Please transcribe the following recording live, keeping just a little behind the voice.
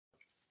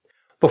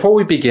Before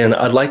we begin,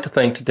 I'd like to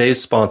thank today's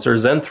sponsor,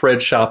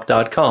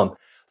 ZenThreadShop.com.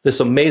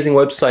 This amazing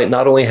website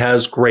not only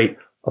has great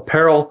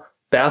apparel,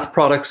 bath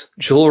products,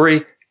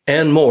 jewelry,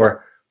 and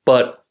more,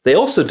 but they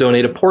also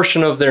donate a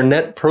portion of their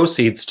net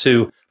proceeds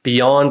to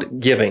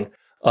Beyond Giving,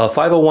 a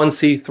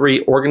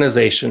 501c3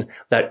 organization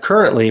that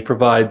currently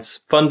provides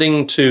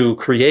funding to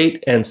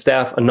create and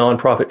staff a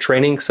nonprofit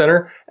training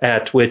center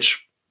at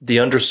which the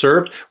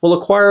underserved will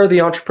acquire the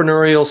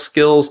entrepreneurial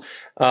skills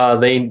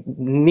they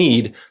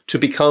need to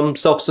become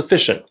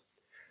self-sufficient.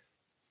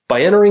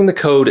 By entering the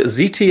code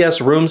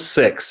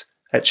ZTSROOM6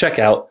 at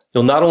checkout,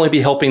 you'll not only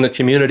be helping the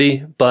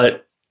community,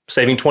 but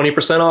saving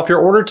 20% off your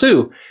order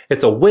too.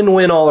 It's a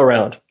win-win all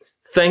around.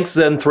 Thanks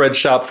Zen Thread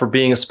Shop for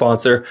being a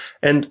sponsor,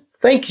 and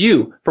thank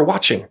you for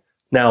watching.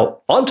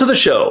 Now, on to the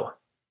show.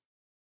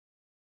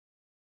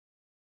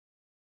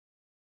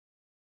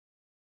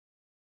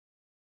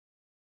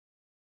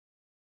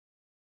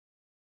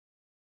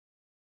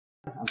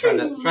 I'm trying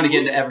to get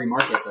into every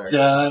market there.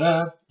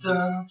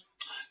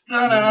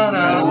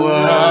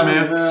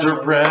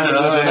 Mr.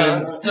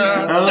 President.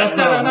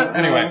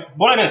 Anyway,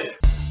 what I missed?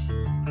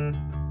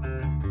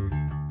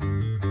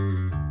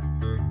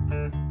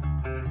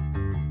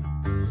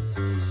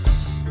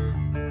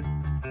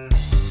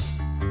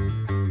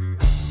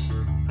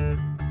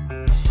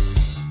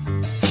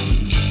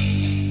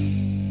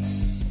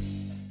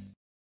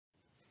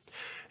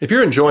 If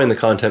you're enjoying the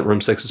content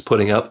Room 6 is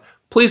putting up,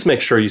 please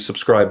make sure you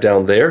subscribe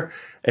down there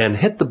and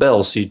hit the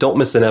bell so you don't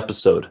miss an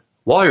episode.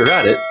 While you're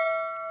at it,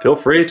 feel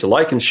free to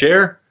like and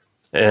share,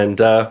 and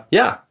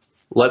yeah,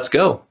 let's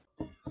go.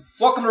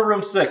 Welcome to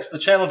Room 6, the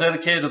channel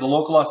dedicated to the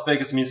local Las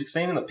Vegas music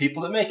scene and the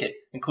people that make it,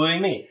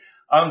 including me.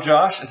 I'm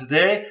Josh, and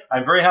today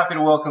I'm very happy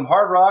to welcome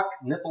hard rock,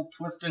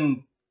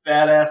 nipple-twisting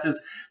badasses,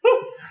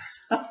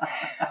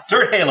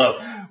 Dirt Halo.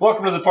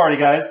 Welcome to the party,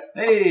 guys.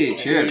 Hey,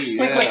 cheers. Hey,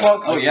 yeah.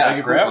 Clink, oh, yeah.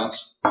 Cool grab.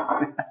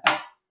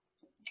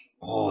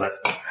 Oh, that's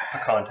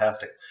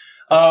fantastic.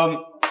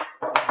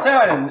 Say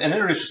hi and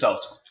introduce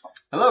yourselves.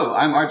 Hello,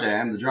 I'm RJ.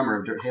 I'm the drummer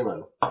of Dirt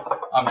Halo.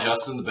 I'm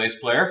Justin, the bass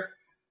player.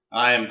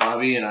 I am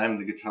Bobby, and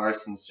I'm the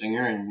guitarist and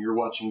singer, and you're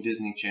watching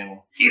Disney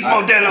Channel. It's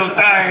Modelo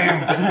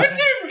time!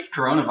 It's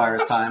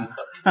coronavirus time.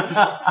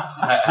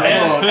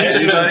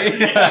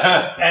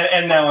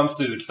 and now I'm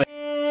sued.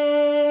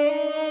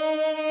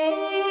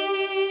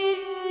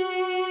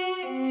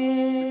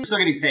 We're still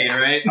getting paid,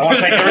 right? I want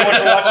to thank everyone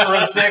for watching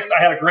Room 6.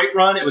 I had a great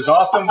run. It was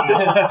awesome.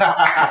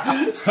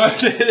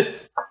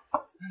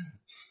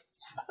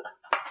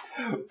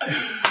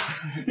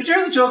 Did you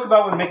hear the joke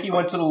about when Mickey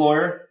went to the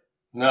lawyer?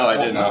 No, I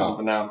didn't know,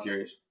 but now I'm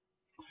curious.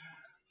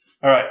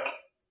 All right.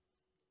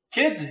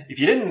 Kids, if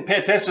you didn't pay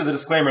attention to the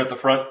disclaimer at the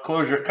front,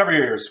 cover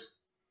your ears.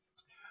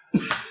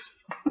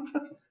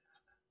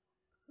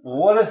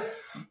 What if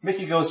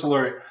Mickey goes to the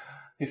lawyer?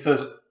 He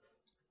says, who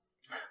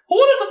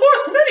would have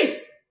divorced Minnie?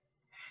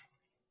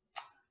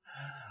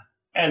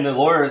 And the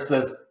lawyer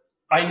says,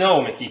 I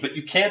know, Mickey, but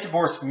you can't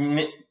divorce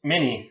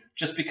Minnie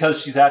just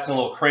because she's acting a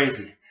little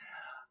crazy.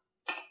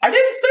 I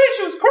didn't say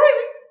she was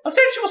crazy. I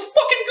said she was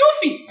fucking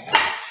goofy.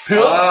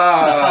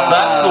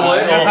 That's the way.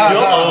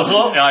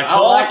 I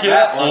like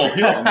it. Oh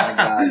my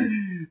god.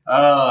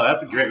 Oh,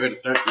 that's a great way to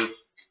start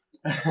this.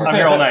 I'm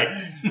here all night.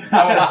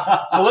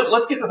 So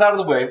let's get this out of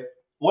the way.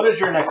 What is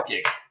your next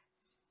gig?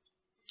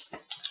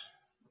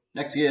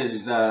 Next gig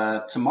is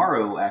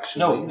tomorrow,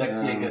 actually. No,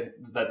 next gig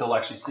that they'll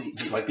actually see.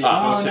 Like be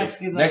able to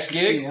next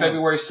gig,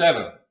 February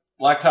 7th.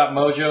 Blacktop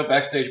Mojo,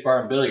 Backstage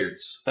Bar and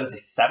Billiards. That is a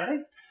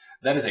Saturday?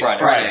 That is a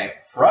Friday.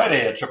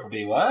 Friday at Triple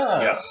B. Wow.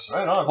 Yes.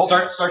 Right on.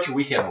 Start your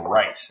weekend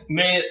right.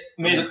 May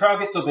the crowd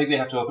get so big they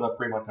have to open up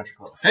Fremont Country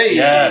Club. Hey!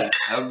 Yes.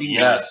 That would be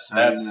yes.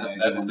 nice.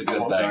 That's the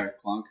good thing.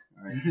 Clunk.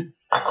 All right.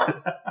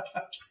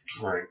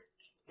 Drink.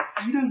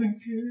 He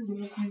doesn't care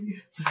about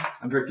me.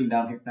 I'm drinking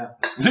down here now.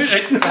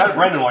 How did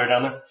Brendan while you're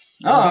down there?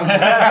 Oh,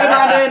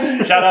 hi,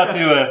 Brendan! Shout out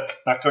to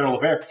Nocturnal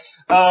Affair.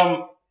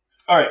 All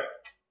right.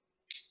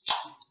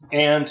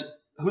 And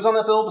who's on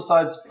that bill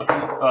besides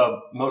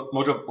Mojo?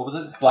 What was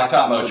it?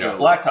 Blacktop Mojo.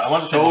 Blacktop. I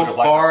wanted to say So Mojo.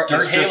 far,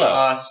 Dirt it's just Halo.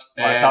 us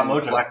Blacktop and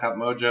Mojo. Blacktop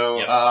Mojo.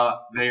 Yes.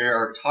 They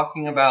are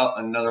talking about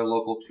another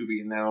local to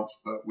be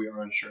announced, but we are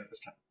unsure at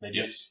this time. Maybe.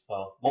 Yes.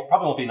 Well,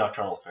 probably won't be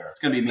Nocturnal Affair. It's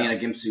going to be me in a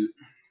gimp suit.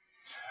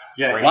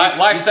 Yeah,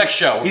 Live sex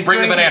show. He's Bring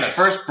the doing bananas. his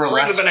first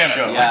burlesque Bring the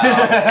bananas. show.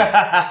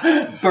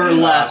 Yeah.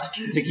 Burlesque,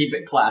 to keep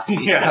it classy.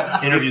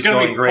 Yeah, Interview's it's going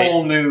to going be great.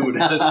 full nude.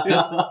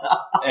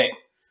 Hey,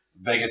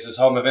 Vegas is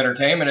home of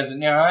entertainment,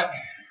 isn't it? Right?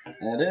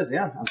 It is,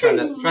 yeah. I'm trying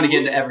to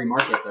get into every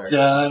market there.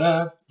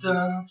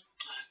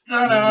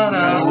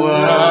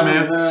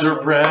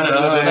 Mr.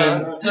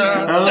 President.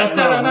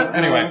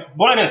 Anyway,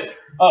 what I missed?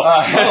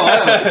 Oh,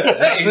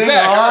 Hey, he's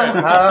back.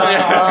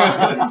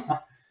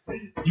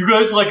 You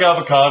guys like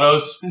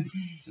avocados?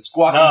 It's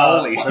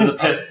guacamole. there's a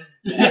pits.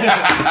 Come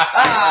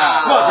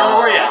on, Trevor,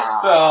 where are you?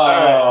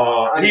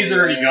 Oh, he's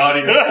already gone.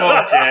 He's like,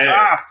 okay.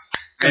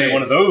 It's gonna be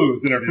one of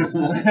those interviews.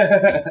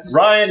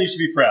 Ryan, you should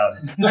be proud.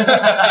 He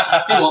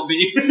won't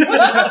be. Can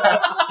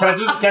I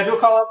do a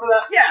call out for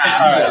that? Yeah.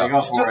 All right.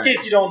 Go for Just in it.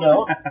 case you don't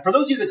know, for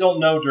those of you that don't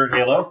know Dirt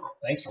Halo,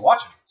 thanks for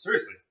watching.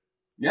 Seriously.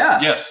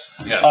 Yeah. Yes.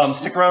 Yes.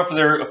 Stick around for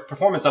their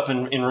performance up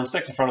in Room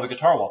 6 in front of the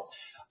guitar wall.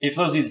 If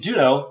those of you that do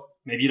know,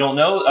 maybe you don't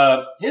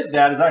know, his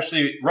dad is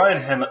actually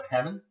Ryan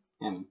Hammond.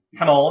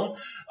 Hamon,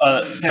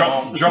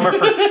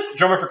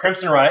 drummer for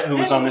Crimson Riot, who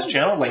was on this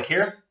channel, link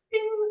here,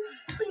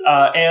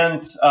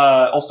 and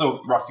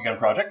also Roxy Gun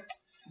Project,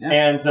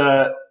 and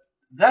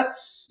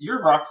that's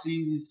your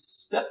Roxy's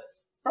step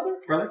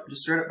Brother,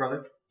 just straight up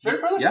brother. Straight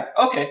up brother. Yeah.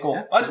 Okay, cool.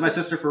 Yeah. It's my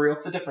sister for real.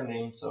 It's a different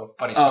name, so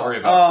Funny story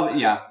about.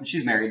 Yeah,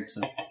 she's married.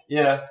 So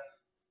yeah.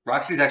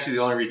 Roxy's actually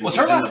the only reason What's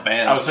she's her in last- the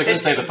band. I was fixing to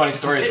say the funny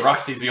story is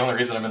Roxy's the only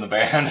reason I'm in the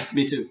band.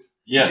 Me too.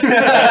 Yes.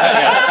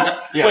 Yes.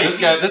 Yeah. Wait, this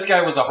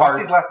guy was a hard.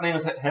 Roxy's last name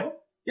is Hammond?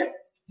 Yeah.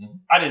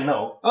 I didn't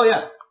know. Oh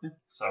yeah.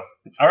 So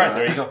all right,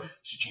 there you go.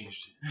 She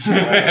changed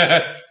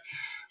it.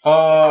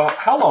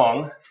 How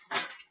long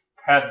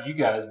have you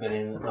guys been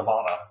in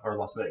Nevada or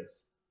Las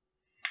Vegas?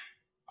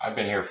 I've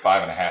been here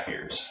 5.5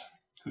 years.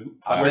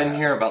 I've been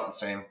here about the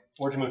same.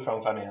 Where'd you move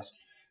from, if I may ask?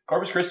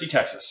 Corpus Christi,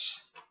 Texas.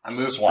 I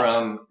moved Swamp.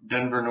 from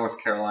Denver, North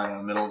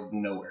Carolina, middle of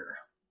nowhere.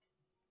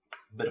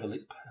 Bit of a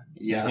leap.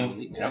 Yeah.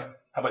 Mhm. Yeah.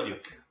 How about you?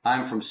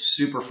 I'm from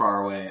super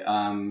far away.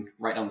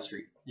 Right down the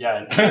street.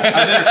 Yeah. I've been here forever.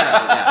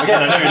 Yeah.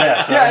 Again, I know your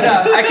dad. So. Yeah, I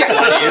know. I can't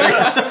lie to you.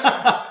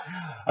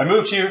 I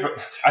moved here.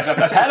 I've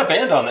had a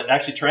band on that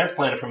actually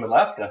transplanted from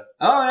Alaska.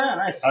 Oh yeah,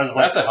 nice. I was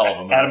That's a hell of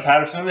a move. Adam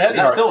Patterson and the Is Heavy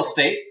that Hearts. still a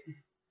state?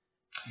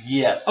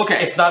 Yes. Okay.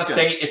 It's not a Good.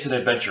 state, it's an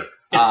adventure.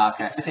 It's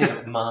Okay. a state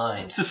of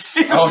mind. It's a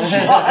state. Oh, of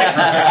jeez.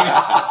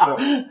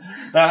 mind.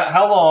 Now,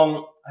 how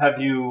long have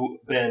you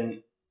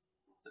been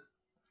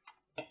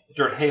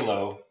during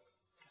Halo?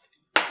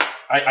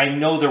 I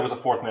know there was a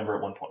fourth member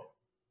at one point.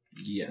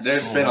 Yes.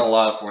 There's been a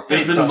lot of fourth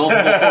There's been members.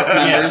 multiple fourth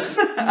Yes.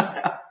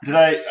 members. Did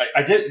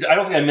I did. I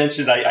don't think I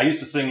mentioned. I used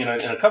to sing in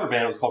a cover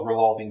band. It was called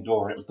Revolving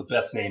Door, and it was the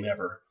best name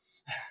ever.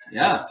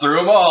 Yeah. Just threw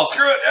them all.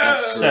 Screw it. And Yeah.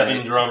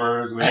 7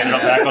 drummers. We ended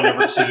up back on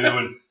number 2,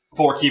 and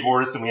 4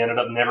 keyboardists, and we ended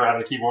up never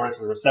having a keyboardist.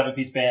 We were a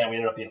 7-piece band. We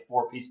ended up being a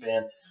 4-piece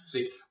band.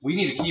 See, we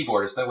need a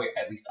keyboardist. That way,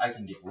 at least I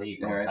can get laid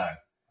one Right. time.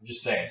 I'm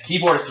just saying.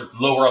 Keyboardists are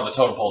lower on the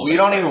totem pole. We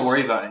don't even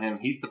worry about him.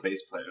 He's the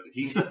bass player.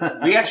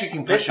 We actually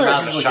can Bass push him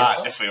out players the usually shot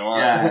get if we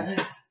want.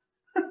 Yeah.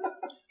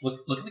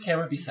 Look at the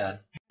camera. Be sad.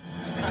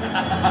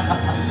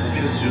 We'll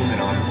get a zoom in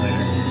on him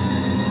later.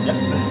 Yep.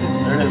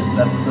 There it is.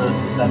 That's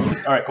the sad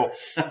piece. All right. Cool.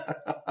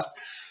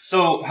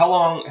 So, how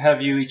long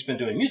have you each been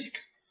doing music?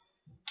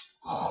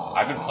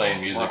 I've been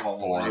playing music My whole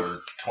for life.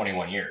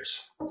 21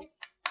 years.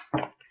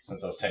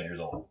 Since I was 10 years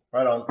old.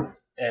 Right on.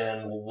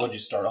 And what did you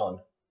start on?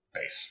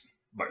 Bass.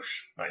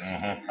 Nice.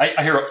 Mhm. I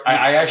hear.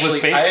 I actually,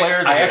 with bass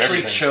players. I hear actually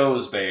everything.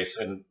 chose bass,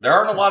 and there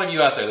aren't a lot of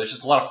you out there. There's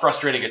just a lot of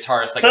frustrated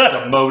guitarists that get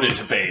demoted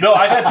to bass. No,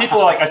 I've had people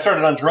like I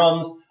started on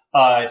drums.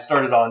 I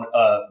started on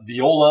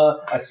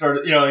viola. I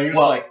started, and you're just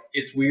well, like,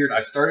 it's weird. I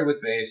started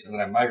with bass, and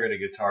then I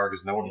migrated to guitar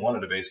because no one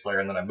wanted a bass player,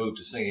 and then I moved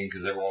to singing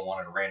because everyone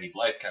wanted a Randy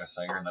Blythe kind of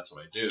singer, and that's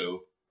what I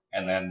do.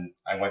 And then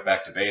I went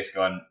back to bass,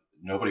 going,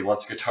 nobody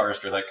wants a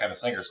guitarist or that kind of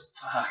singer, so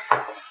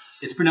fuck.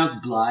 It's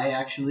pronounced Bly,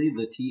 actually.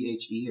 The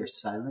THE are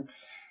silent.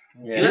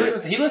 Yeah.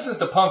 He listens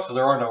to punk, so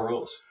there are no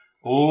rules.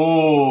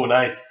 oh,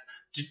 nice.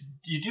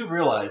 You do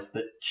realize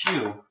that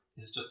Q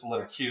is just the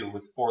letter Q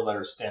with 4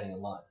 letters standing in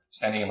line.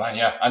 Standing in line,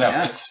 yeah, I know,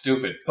 Yeah. it's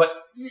stupid. But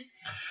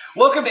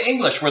welcome to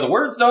English, where the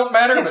words don't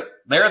matter, but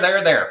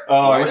there.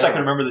 Oh, I wish I could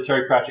remember the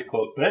Terry Pratchett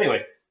quote. But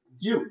anyway,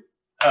 you.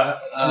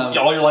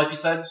 All your life, you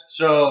said?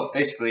 So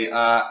basically,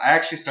 I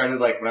actually started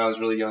like when I was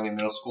really young in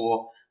middle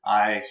school.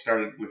 I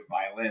started with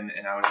violin,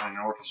 and I was in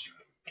an orchestra.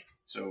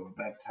 So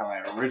that's how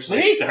I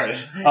originally Sweet. started.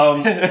 He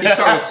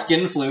started with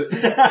skin flute.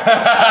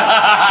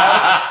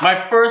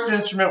 My first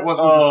instrument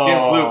wasn't the skin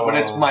Oh. flute, but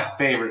it's my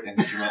favorite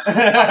instrument.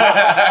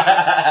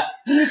 By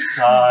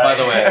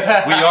the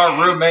way, we are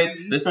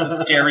roommates. This is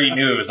scary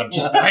news. I'm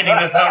just finding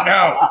this out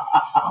now.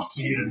 I'll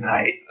see you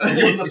tonight.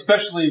 It's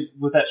especially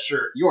with that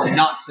shirt. You are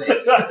not safe.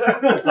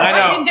 I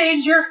know. in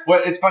danger.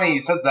 Well, it's funny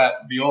you said that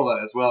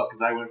viola as well,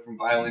 because I went from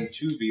violin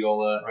to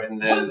viola,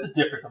 and then What is the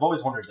difference? I've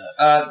always wondered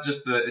that.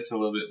 it's a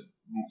little bit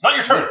Not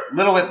your turn.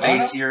 little bit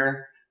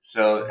bassier.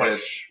 So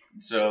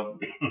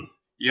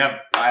you have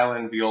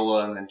violin,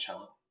 viola, and then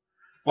cello.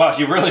 Wow,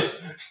 you really?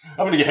 I'm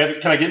gonna get heavy.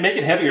 Can I make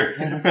it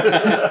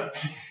heavier?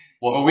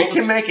 Well, we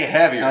can make it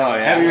heavier. Oh,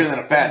 yeah. Heavier than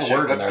a fat What's the chip.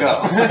 word in Let's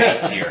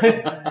there, go. though?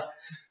 Bassier.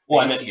 Well,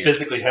 I meant Bassier.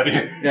 physically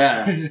heavier.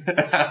 Yeah.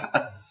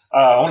 I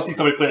want to see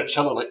somebody playing a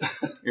cello. Like,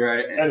 You're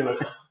right. anyway,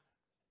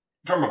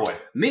 drummer boy.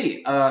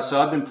 Me. So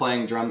I've been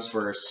playing drums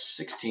for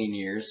 16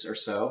 years or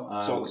so.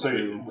 So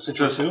you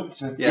Sue?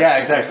 Yeah,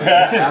 exactly.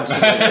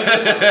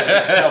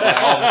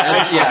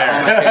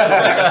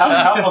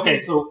 Okay,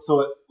 so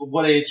at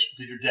what age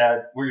did your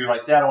dad? Were you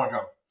like, Dad, I want to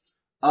drum?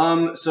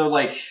 So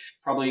like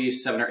probably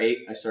 7 or 8,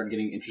 I started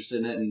getting interested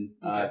in it, and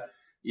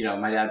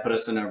my dad put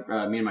us in me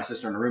and my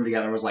sister in a room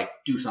together and was like,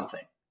 do something.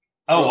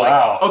 Oh, We're like,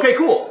 wow. okay,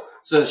 cool.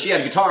 So she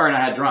had guitar and I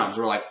had drums.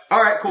 We're like, all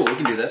right, cool, we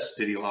can do this.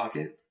 Did he lock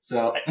it?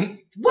 So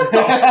what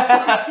the?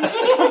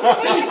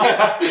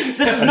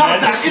 This is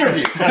not that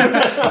interview.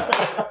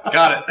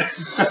 Got it.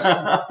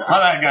 All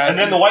right, guys. And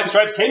then the white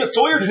stripe came and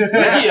stole your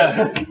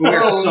idea. We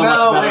are so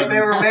much better they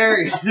were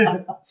married.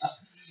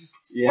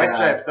 Yeah. White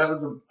Stripes. That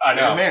was a. I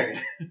know. They were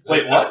married.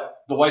 Wait, what?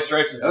 The White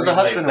Stripes is That was the a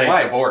reason husband they and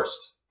wife.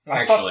 divorced.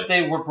 I Actually, thought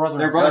they were brother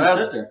They're and brother and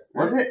sister. sister.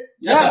 Was it?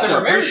 Yeah, they were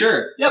I'm pretty married.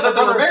 sure. Yeah, they're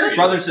brother and sister.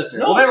 Brother and sister.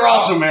 No. Well, they were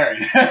also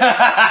married.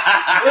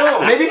 No,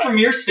 maybe from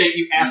your state,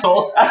 you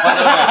asshole.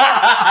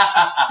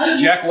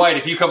 Jack White,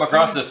 if you come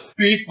across this,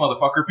 beef,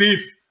 motherfucker,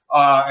 beef.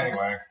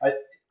 Anyway.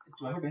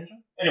 Do I have a banjo?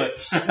 Anyway.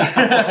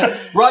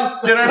 Run.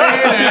 Where's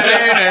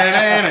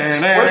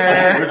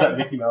that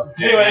Mickey Mouse?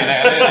 Anyway.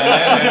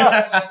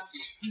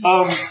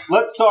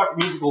 Let's talk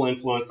musical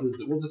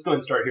influences. We'll just go ahead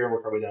and start here and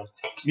work our way down.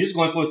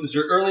 Musical influences,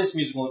 your earliest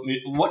musical,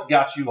 what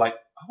got you like,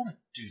 I want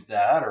to do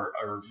that, or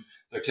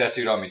They're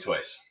tattooed on me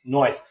twice.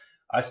 noise.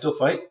 I still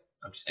fight.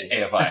 I'm just kidding.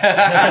 AFI.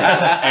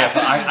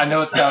 AFI. I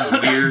know it sounds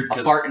weird.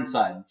 A fart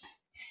inside.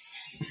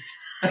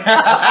 They hate on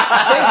me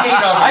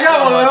I got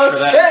so one of much those.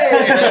 for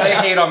that. They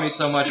hate on me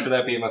so much for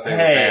that being my favorite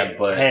band.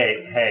 But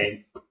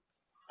Hey.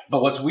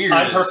 but what's weird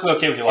I'm is perfectly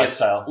okay with your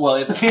lifestyle. Well,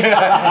 it's Hey, let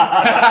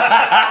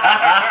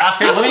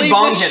me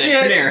bong hit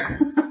it. Come here.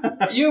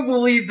 You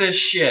believe this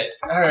shit?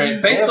 All right,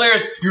 bass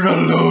players, you're not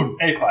alone.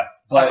 A5.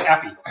 But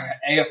Happy.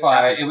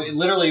 AFI, it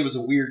literally was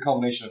a weird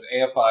culmination of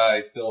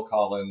AFI, Phil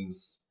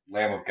Collins,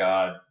 Lamb of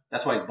God,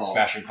 That's why he's bald.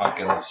 Smashing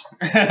Pumpkins,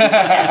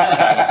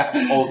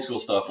 kind of old school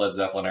stuff, Led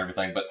Zeppelin, and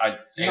everything. But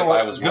You know AFI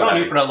what? was Good on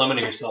you for not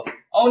limiting yourself.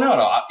 Oh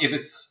no! If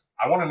it's,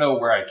 I want to know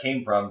where I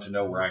came from to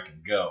know where I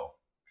can go.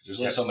 Because there's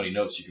only so many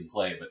notes you can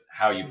play, but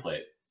how you play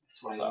it.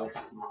 That's why he So.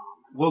 likes his mom.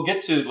 We'll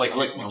get to like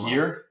my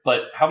gear,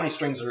 but how many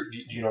strings do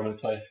you normally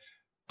play?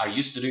 I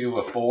used to do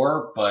a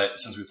 4, but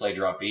since we played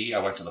drop B, I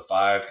went to the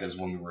 5 because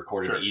when we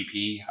recorded the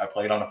EP, I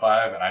played on a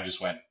 5, and I just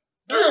went,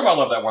 damn, I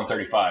love that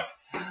 135.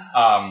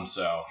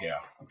 So yeah,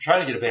 I'm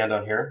trying to get a band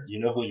on here. You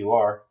know who you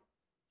are,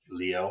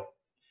 Leo.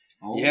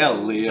 Oh. Yeah,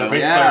 Leo.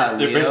 Their bass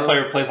Leo.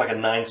 player plays like a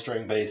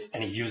 9-string bass,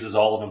 and he uses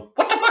all of them.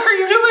 what the fuck are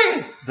you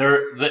doing?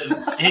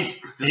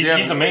 He's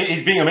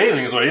being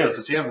amazing, is what he is.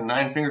 Does he have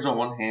 9 fingers on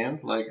one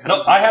hand? Like,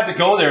 No, I had to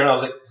go there, and I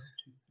was like,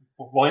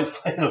 "Why is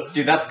playing them?"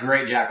 Dude, that's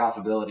great jack off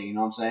ability, you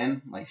know what I'm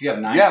saying? Like, if you have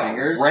 9 yeah,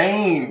 fingers.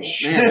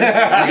 range. Man,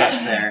 there's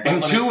range there.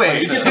 In 2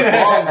 ways. You get the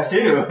balls,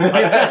 too.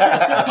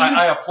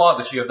 I applaud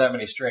that you have that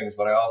many strings,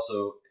 but I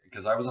also,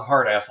 because I was a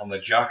hard ass on the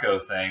Jocko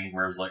thing,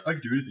 where it was like, I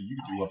can do anything, you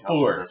can do a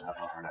 4.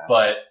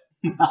 But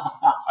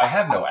I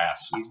have no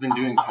ass. He's been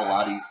doing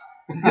Pilates.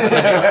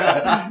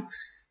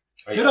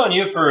 Good on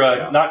you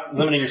for not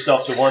limiting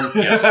yourself to one.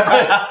 Yes.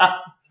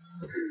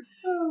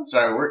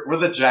 Sorry, we're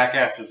the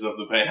jackasses of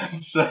the band.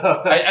 So.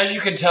 As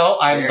you can tell,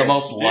 I'm the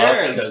most loved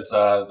Cheers. because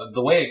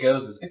the way it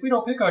goes is, if we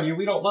don't pick on you,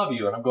 we don't love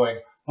you. And I'm going,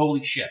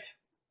 holy shit.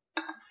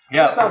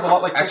 Yeah, That sounds a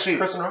lot like actually,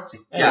 Chris and Roxy.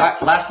 Yeah,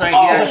 last night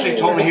he actually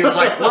told me he was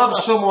like, love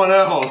someone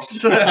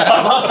else. Love me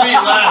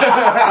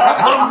less.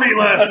 Love me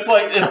less.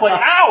 It's like,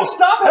 ow!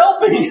 Stop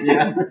helping!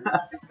 Yeah.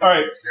 All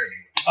right.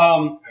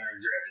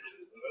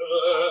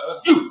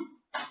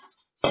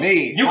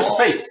 Me. You with the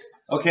face.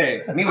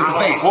 Okay, me with the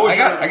face. What was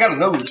I got a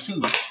nose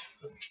too.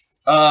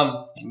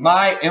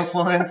 My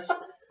influence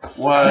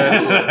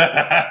was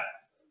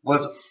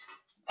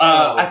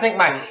I think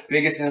my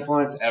biggest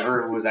influence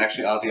ever was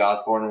actually Ozzy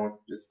Osbourne.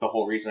 It's the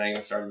whole reason I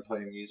even started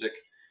playing music.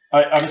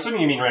 I'm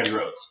assuming you mean Randy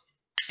Rhoads.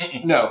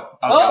 No,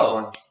 Ozzy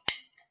Osbourne.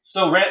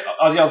 So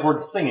Ozzy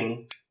Osbourne's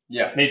singing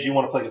Yeah. made you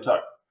want to play guitar.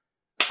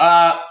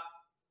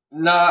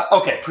 Not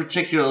Okay.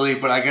 particularly,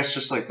 but I guess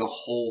just like the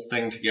whole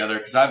thing together.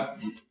 Because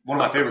one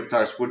of my favorite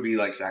guitarists would be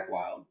like Zakk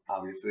Wylde,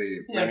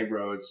 obviously. Yeah. Randy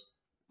Rhoads,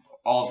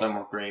 all of them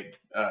were great.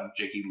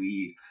 Jakey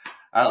Lee,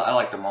 I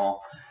liked them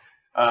all.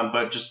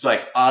 But just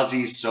like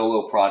Ozzy's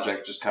solo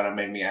project just kind of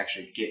made me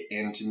actually get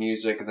into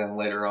music. And then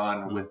later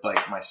on with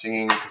like my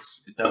singing,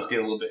 because it does get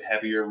a little bit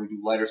heavier. We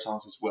do lighter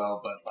songs as well,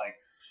 but like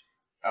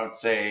I would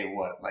say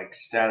like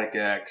Static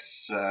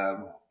X.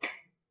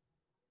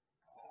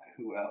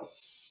 Who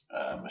else?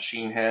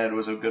 Machine Head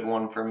was a good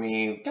one for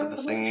me for the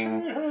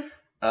singing.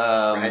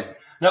 Right.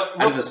 No,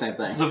 I did the same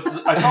thing.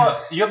 I saw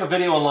you have a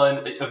video online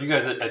of you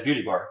guys at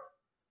Beauty Bar.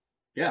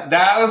 Yeah.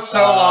 That was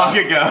so long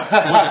ago.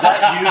 Was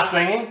that you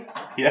singing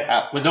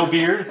Yeah. with no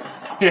beard?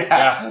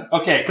 Yeah.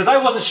 Okay, because I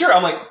wasn't sure.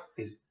 I'm like,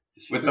 is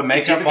he With the is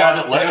he makeup the guy on,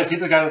 that's like- is he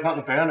the guy that's not in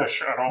the band?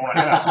 Sure, I don't want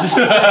to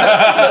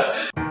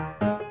ask.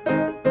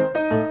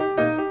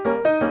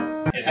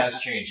 It has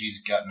changed.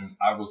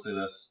 I will say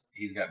this,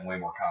 he's gotten way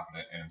more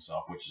confident in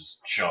himself, which is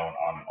shown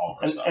on all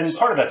of our stuff. and so.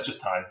 part of that's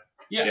just time.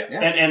 Yeah.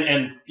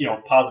 And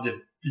positive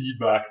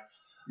feedback.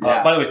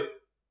 Yeah. By the way,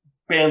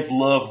 bands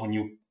love when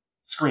you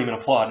scream and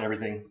applaud and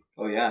everything.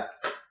 Oh, yeah.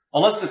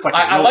 Unless it's like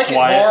I real like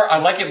quiet. it more. I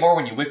like it more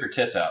when you whip your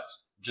tits out.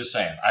 Just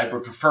saying. I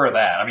would prefer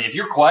that. I mean, if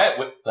you're quiet,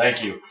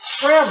 thank you.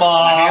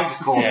 Grandma. My hands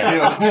are cold too.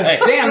 Hey,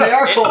 Damn, they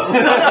are cold.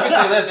 let me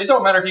say this. It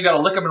don't matter if you got to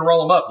lick them and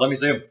roll them up. Let me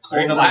say them. There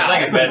ain't no such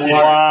thing as bad shit.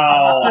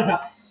 Wow.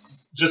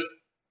 Just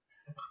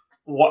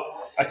what?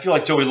 I feel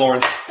like Joey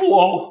Lawrence.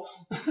 Whoa.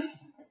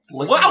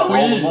 Wow.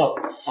 Roll them up.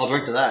 I'll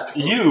drink to that.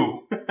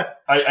 You.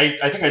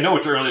 I think I know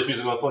what your earliest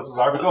musical influences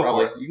are, but go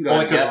Probably. for it. You can go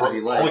ahead and guess if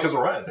you like. Only because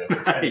of Ryan's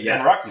answer and, Yeah.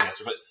 and Roxy's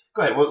answer. But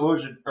go ahead. What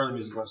was your early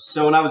musical influence?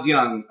 So when I was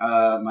young,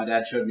 my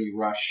dad showed me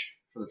Rush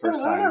for the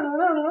first time.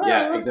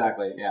 Yeah,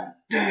 exactly.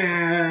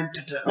 Yeah.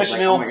 Mission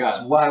like, oh my god.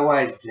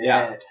 YYZ.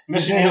 Yeah.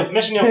 Mission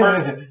Neil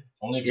Peart.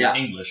 Only if you're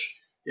English.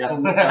 Yes,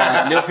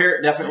 Neil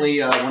Peart definitely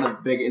one of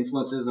the big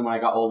influences. And when I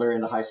got older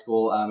into high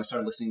school, I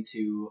started listening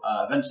to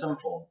Avenged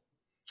Sevenfold.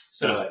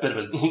 So Bit of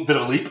a leap. bit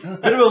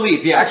of a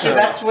leap, yeah. Actually,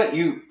 that's what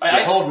you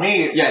told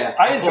me. Yeah.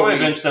 I enjoy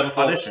Avenged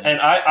Sevenfold, and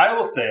I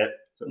will say it.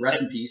 So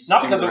rest in peace,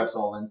 not James because Rev of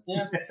Sullivan.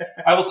 Yeah,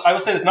 I will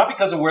say this not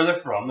because of where they're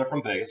from. They're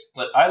from Vegas,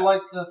 but I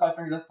like Five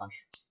Finger Death Punch.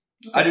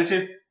 I do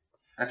too.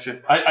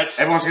 Actually,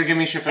 everyone's gonna give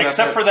me shit for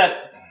except for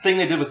that thing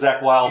they did with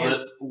Zach Wilde,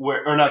 Yes.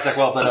 or not Zach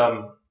Wilde,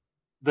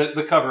 but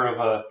the cover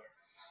of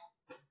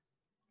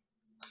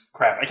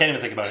crap. I can't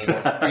even think about it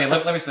anymore.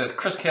 Okay, let me say this.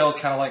 Chris Cale is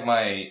kind of like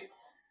my.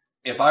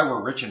 If I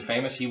were rich and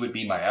famous, he would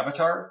be my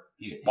avatar.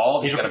 He's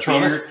bald. He's got a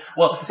Patronus. beard.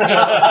 Well,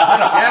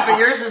 yeah, but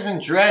yours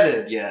isn't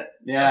dreaded yet.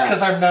 Yeah. that's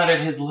because I'm not at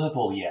his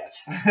level yet.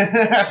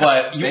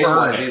 But you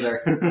earned it.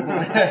 either.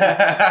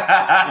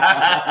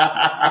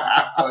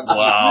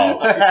 Wow.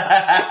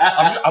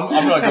 I'm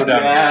going to go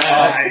down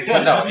Nice.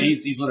 here. No,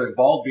 he's literally a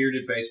bald,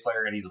 bearded bass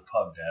player, and he's a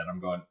pug dad. I'm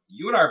going,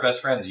 you and I are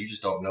best friends. You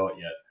just don't know it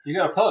yet. You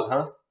got a pug,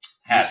 huh?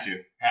 Has to.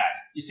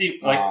 You see,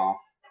 like,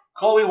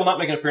 Chloe will not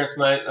make an appearance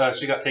tonight.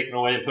 She got taken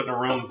away and put in a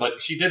room,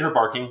 but she did her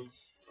barking.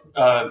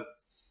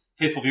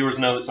 Faithful viewers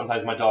know that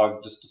sometimes my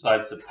dog just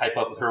decides to pipe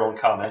up with her own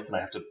comments, and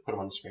I have to put them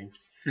on the screen.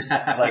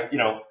 Like, you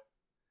know,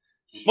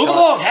 move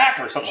along, hack,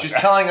 or something She's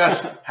like that. telling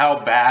us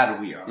how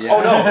bad we are. Yeah.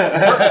 Oh, no.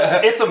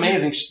 It's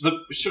amazing.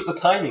 The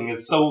timing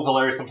is so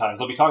hilarious sometimes.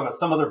 They'll be talking about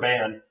some other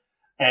band,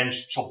 and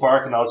she'll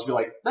bark, and I'll just be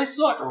like, they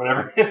suck, or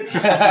whatever.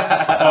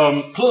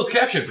 Closed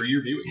caption for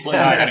your viewing.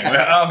 Nice.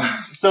 Anyway,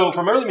 So,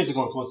 from early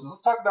musical influences,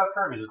 let's talk about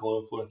current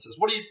musical influences.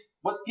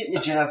 What's getting you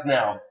jazzed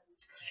now?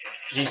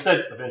 You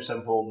said Avenged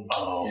Sevenfold.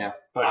 Yeah.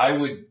 But I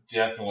would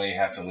definitely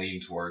have to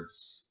lean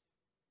towards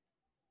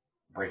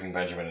Breaking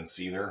Benjamin and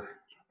Seether.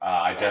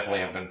 I definitely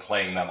have been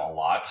playing them a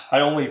lot.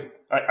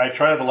 I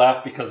try not to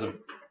laugh because of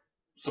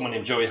someone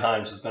named Joey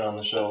Himes who's been on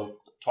the show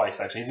twice,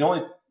 actually. He's the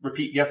only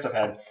repeat guest I've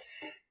had.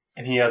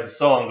 And he has a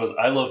song that goes,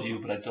 I love you,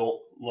 but I don't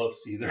love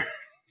Seether.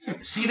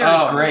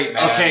 Seether's great,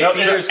 man. Okay,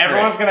 Seether's so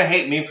everyone's going to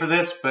hate me for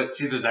this, but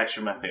Seether's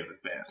actually my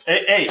favorite band.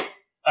 Hey,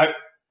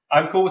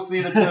 I'm cool with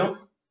Seether too.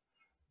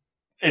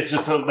 It's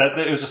just that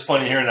it was just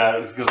funny hearing that. It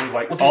was because it was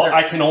like,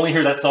 I can only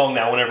hear that song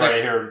now whenever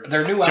I hear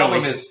their new Joey.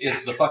 album is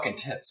the fucking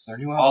tits. Their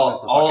new album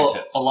is the fucking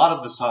tits. A lot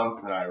of the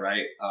songs that I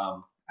write,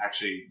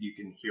 actually, you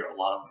can hear a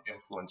lot of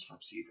influence from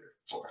Seether.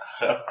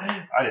 So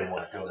I didn't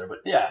want to go there, but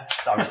yeah,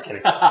 I'm just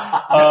kidding.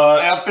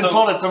 I've been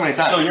told it so many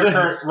times. So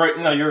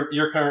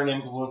your current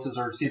influences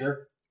are Seether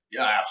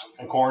Yeah, absolutely.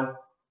 and Korn.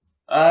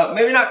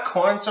 Maybe not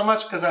Korn so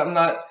much because I'm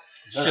not.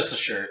 It's just a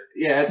shirt.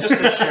 Yeah, just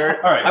a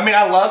shirt. All right. I mean,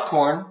 I love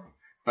Korn,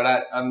 but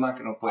I'm not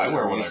going to play. I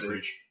wear what I music,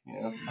 preach.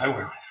 You know? I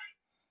wear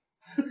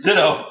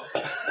ditto.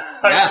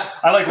 Yeah.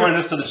 I like wearing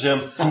this to the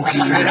gym.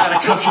 Straight out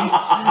of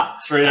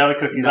cookies. Straight out of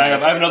cookies.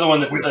 Nice. I have another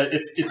one that's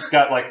it's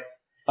got like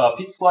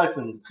pizza slice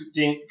and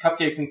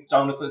cupcakes and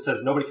donuts that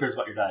says nobody cares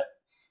about your diet.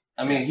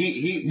 I mean,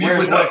 he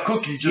wears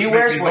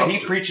what he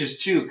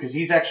preaches too, because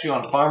he's actually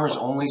on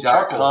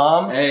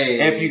FarmersOnly.com.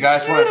 Hey. If you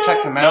guys want to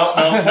check him out,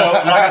 No, I'm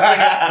not gonna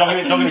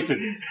sing it. Don't get me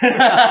sued.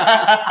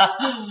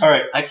 All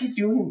right. I keep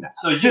doing that.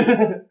 So you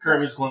current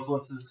musical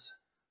influences.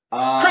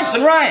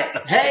 Crimson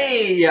Riot.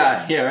 Hey,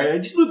 yeah, I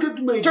just look up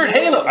to my Turn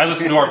Halo. I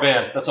listen to our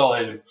band. That's all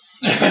I do.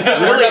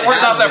 Really, we're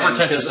not that has been,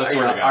 pretentious, I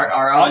swear to God.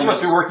 Our Oh, you album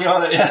must be working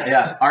on it. Yeah.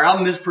 yeah, our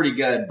album is pretty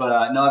good,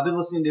 but no, I've been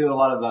listening to a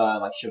lot of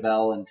like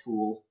Chevelle and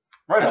Tool.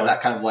 Right on.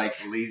 That kind of like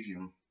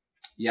Elysium.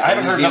 yeah. I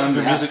haven't heard enough of Elysium,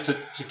 your yeah. music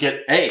to get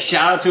Hey,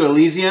 shout out to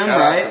Elysium, Shout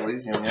right? out to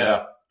Elysium.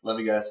 Yeah. Love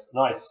you guys.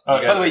 nice. You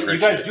By guys the way, are great you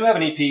guys shit. do have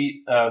an EP.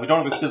 We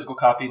don't have a physical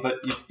copy, but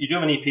you do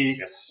have an EP,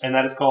 Yes. and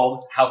that is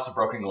called House of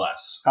Broken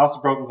Glass. House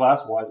of Broken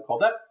Glass. Why is it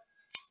called that?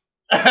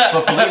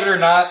 But believe it or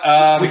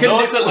not, We can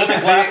those that live in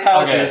glass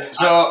houses. Okay.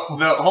 So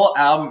the whole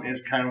album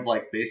is kind of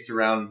like based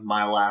around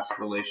my last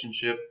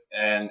relationship,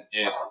 and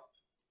it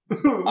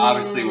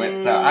obviously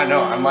went south. I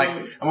know. I'm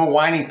a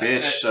whiny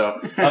bitch. So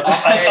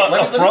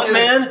A front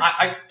man?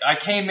 I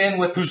came in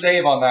with the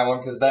save on that one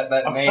because that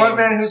a name. front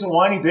man who's a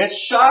whiny bitch.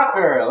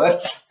 Shocker.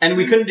 And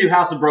we couldn't do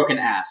House of Broken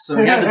Ass, so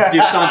we had to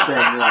do something.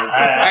 Like,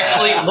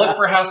 Actually, look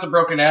for House of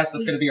Broken Ass.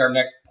 That's going to be our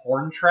next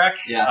porn track.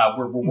 Yeah.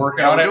 We're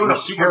working on it. doing We're a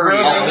super parody.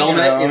 good. I'll film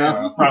it, you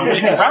know?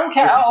 Brown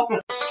cow.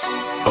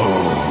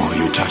 Oh,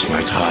 you touch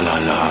my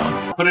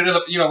tra-la-la. Put it in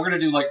the, we're going to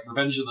do like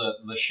Revenge of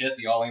the Shit,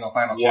 the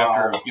final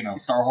chapter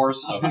of, Star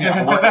Wars. So, we're working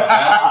on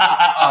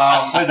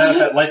that. Played that at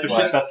that Life of but-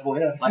 Shit festival,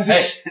 yeah.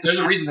 Hey, there's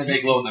a reason they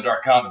make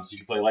glow-in-the-dark condoms so you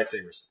can play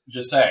lightsabers.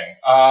 Just saying.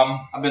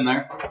 I've been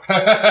there.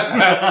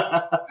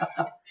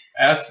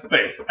 Ass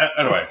space.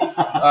 Anyway.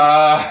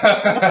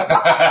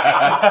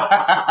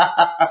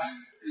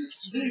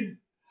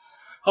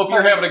 Hope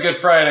you're having a good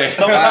Friday.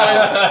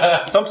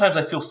 Sometimes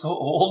I feel so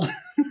old.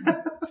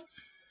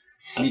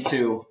 Me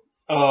too.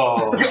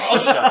 Oh,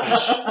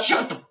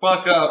 Shut the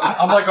fuck up.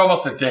 I'm like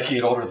almost a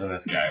decade older than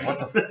this guy. What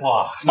the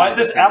fuck?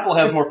 This apple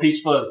has more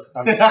peach fuzz.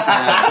 Oh, not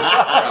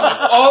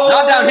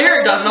down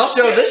here, it doesn't. I'll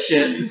show this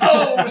shit.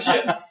 Oh,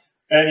 shit.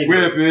 Anyway.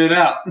 Whip it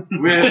out.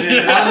 Whip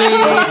it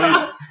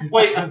out.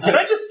 Wait, can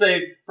I just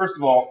say, first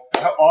of all,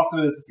 how awesome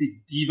it is to see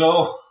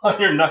Devo on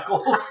your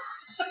knuckles?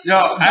 Yo,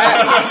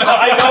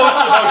 I know it's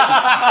emotion.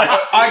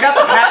 I got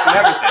the hat and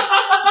everything.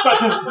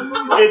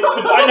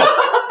 I know.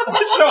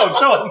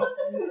 Show him.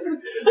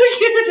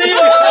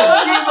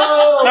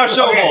 Devo! Now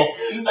show him.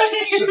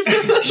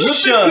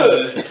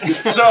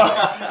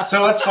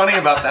 So what's funny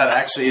about that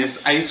actually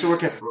is I used to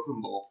work at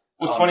Brooklyn Bowl.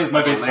 What's funny is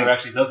my bass player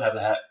actually does have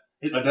the hat.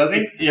 Does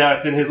he? Yeah,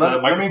 it's in his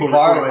microphone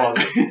recording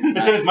closet.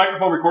 It's in his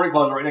microphone recording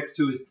closet right next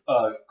to his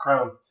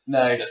crown.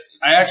 Nice.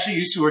 I actually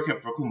used to work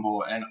at Brooklyn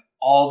Bowl, and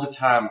all the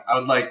time I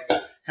would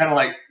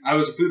I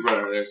was a food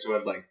runner there, so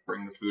I'd like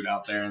bring the food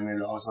out there, and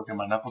they'd always look at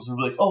my knuckles and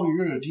be like, "Oh,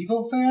 you're a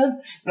Devo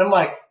fan?" And I'm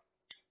like,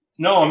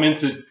 "No, I'm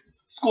into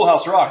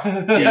Schoolhouse Rock."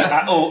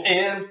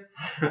 Dion.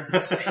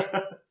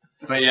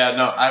 But yeah,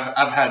 no,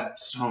 I've had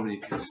so many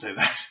people say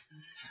that.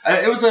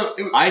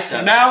 I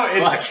said now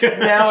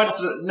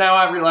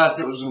I realized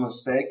it was a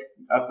mistake.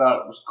 I thought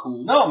it was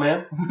cool. No,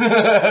 man.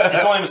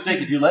 It's only a mistake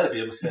if you let it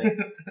be a mistake.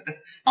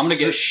 I'm gonna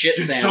get shit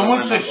sand. Did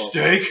someone say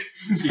steak?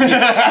 Son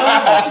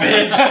of a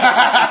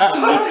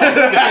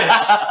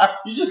bitch.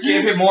 You just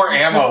gave him more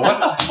ammo. What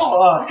the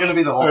fuck? It's gonna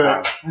be the whole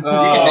time. You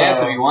can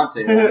dance if you want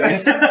to.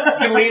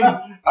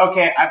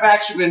 Okay, I've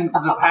actually been,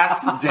 for the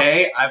past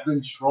day, I've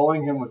been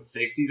trolling him with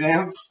safety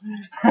dance.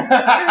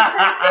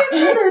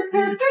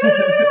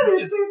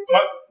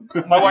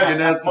 My wife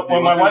and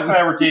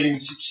I were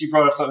dating, she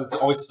brought up something that's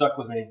always stuck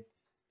with me.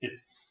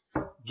 It's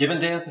give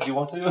and dance if you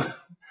want to.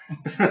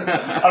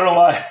 I don't know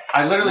why.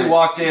 I literally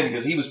walked in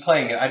because he was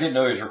playing it. I didn't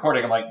know he was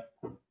recording. I'm like,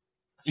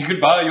 you could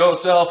buy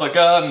yourself a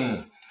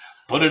gun,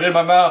 put it in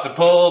my mouth and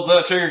pull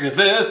the trigger because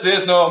this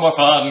is no more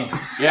fun.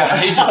 Yeah,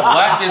 he just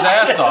laughed his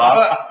ass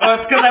off. Well,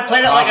 it's because I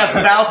played it like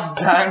 1,000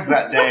 times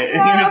that day,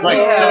 and he was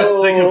like so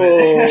sick of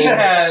it. He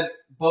had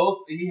both.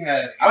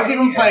 I was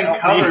even playing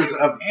covers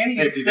of Andy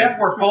and Steph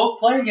were both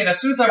playing it.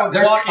 As soon as I would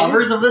There's walk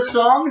covers in, of this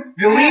song?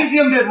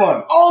 Elysium did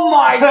one. Oh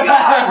my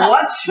god,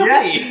 what? Show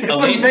me.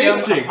 It's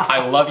amazing.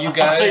 I love you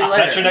guys.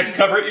 That's your next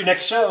cover at your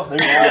next show. There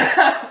you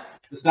go.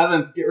 The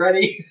 7th, get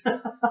ready. You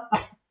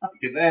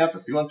can dance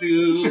if you want to.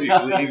 You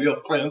can leave your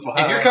friends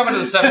behind. If you're coming to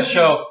the 7th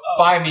show,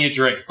 buy me a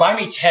drink. Buy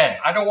me 10.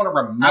 I don't want to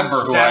remember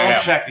who I am. I'm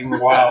checking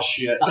that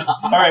shit.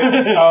 All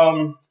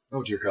right.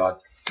 Oh dear God.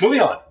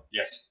 Moving on.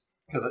 Yes.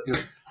 Because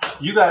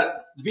you got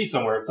to be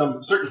somewhere at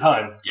some certain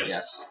time.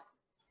 Yes.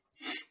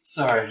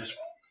 Sorry, just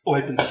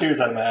wiping the tears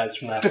out of my eyes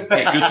from that.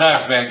 Hey, good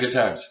times, man. Good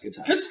times. Good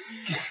time.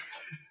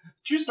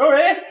 True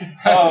story.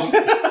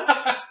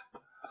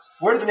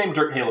 Where did the name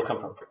Dirt Halo come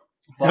from?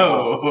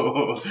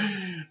 No.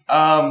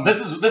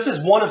 This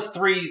is one of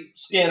 3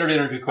 standard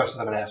interview questions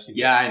I'm going to ask you.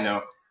 Yeah, I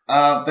know.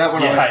 That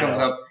one Yeah, always I comes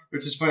know. up,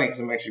 which is funny because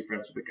I'm actually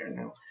friends with the guy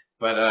now.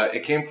 But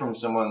it came from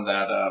someone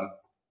that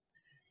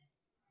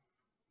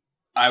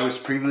I was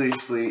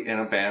previously in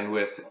a band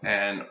with,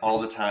 and all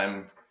the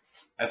time,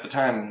 at the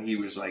time, he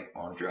was like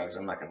on drugs.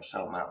 I'm not going to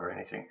sell him out or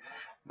anything.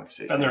 I'm not gonna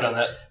say Been there, done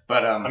that.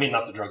 But I mean,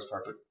 not the drugs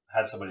part, but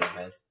had somebody in the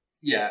band.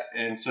 yeah,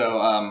 and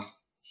so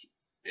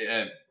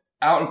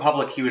out in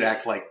public, he would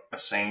act like a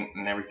saint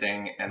and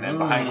everything, and then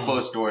behind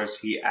closed doors,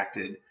 he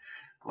acted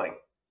like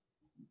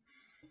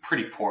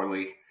pretty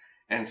poorly.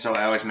 And so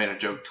I always made a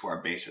joke to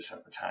our bassist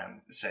at the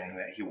time, saying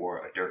that he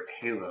wore a dirt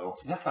halo.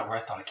 See, that's not where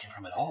I thought it came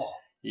from at all.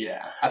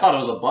 Yeah. I thought it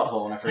was a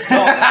butthole when I first No.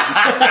 saw it.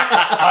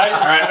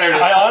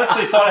 I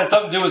honestly thought it had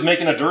something to do with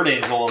making a dirt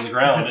angel on the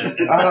ground. And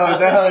Oh,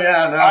 no,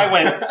 yeah, no. I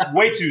went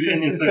way too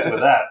innocent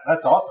with that.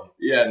 That's awesome.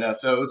 Yeah, no,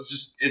 so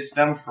it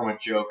stemmed from a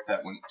joke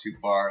that went too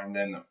far, and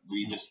then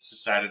we just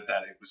decided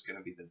that it was going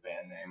to be the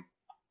band name.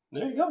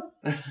 There you go.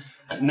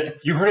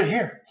 You heard it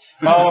here.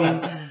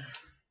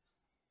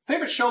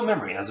 Favorite show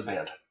memory as a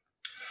band?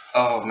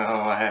 Oh, no,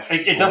 I have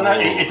It doesn't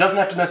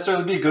have to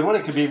necessarily be a good one.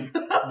 It could be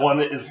one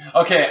that is...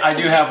 Okay, I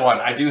do have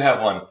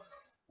one.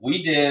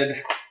 We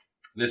did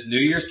this New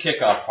Year's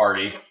kickoff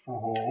party.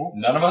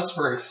 None of us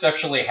were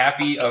exceptionally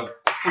happy of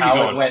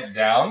how it went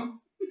down.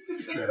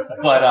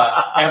 But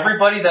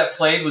everybody that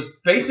played was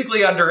basically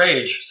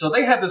underage, so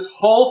they had this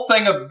whole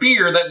thing of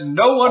beer that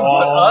no one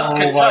but us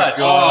could touch.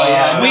 God. Oh,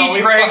 yeah. We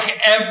drank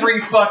every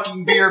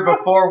fucking beer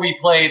before we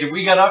played, and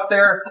we got up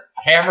there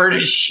hammered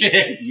as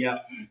shit.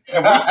 Yep.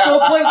 And we still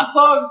played the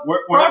songs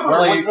Where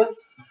properly. was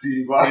this?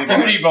 Beauty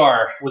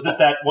bar. Was it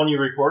that one you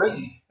recorded?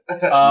 Might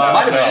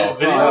have been.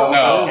 Video?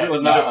 No. It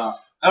was not.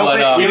 I don't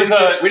think it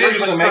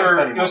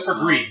it was for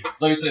greed.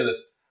 Let me say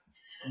this.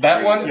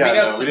 That one,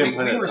 Yeah, we didn't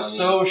play that were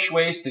song so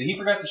wasted. He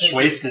forgot to take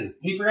Wasted.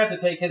 He forgot to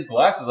take his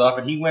glasses off,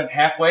 and he went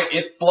halfway.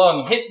 It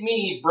flung, hit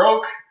me,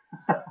 broke.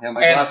 Yeah, my And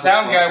glasses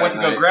sound broke guy that went to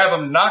go night. grab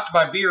him, knocked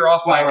my beer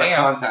off Why my wear amp.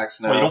 contacts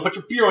That's why you now. don't put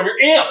your beer on your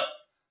amp.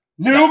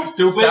 Nope.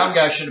 Stupid. Sound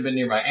guy should have been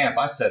near my amp.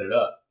 I set it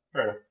up.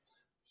 Fair enough.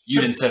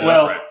 You didn't set it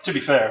Well, up right. to be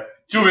fair.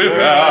 To be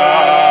fair.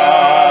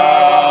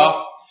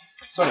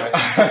 So anyway.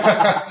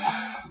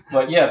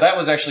 But yeah, that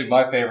was actually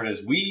my favorite.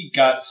 Is we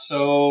got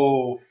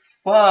so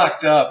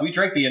fucked up. We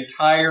drank the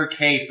entire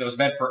case that was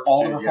meant for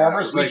all the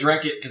performers. We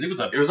drank it because it was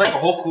like a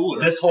whole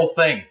cooler. This whole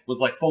thing was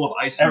like full of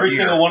ice. Every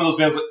single one of those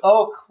bands was like,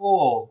 oh,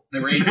 cool. They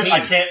were 18. I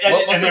can't,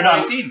 and they're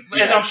not 18.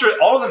 And I'm sure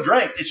all of them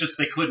drank. It's just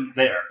they couldn't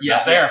there.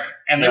 Not there.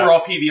 And they were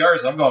all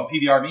PBRs. I'm going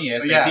PBR me,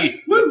 SAP. Yeah,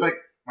 that's like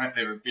my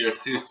favorite beer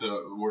too, so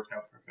it worked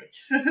out perfect.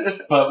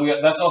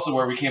 But that's also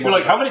where we came. We're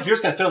like, how many beers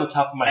can I fit on the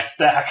top of my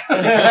stack?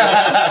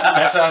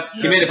 That's how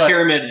He made a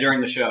pyramid during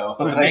the show.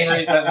 But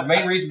the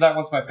main reason that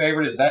one's my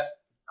favorite is that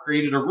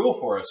created a rule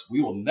for us.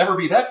 We will never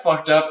be that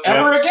fucked up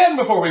ever again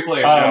before we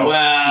play a show.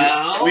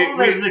 Well,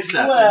 there's an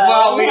exception.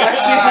 Well, we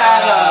actually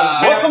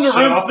had welcome to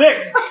room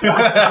 6.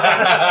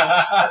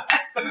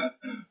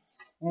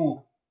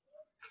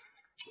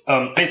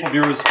 Faithful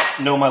viewers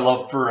know my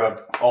love for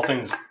all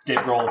things Dave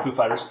Grohl and Foo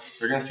Fighters.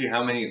 We're gonna see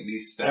how many of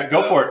these stack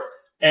Go for it.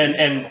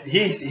 And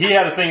he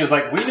had a thing. It was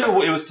like we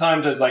knew it was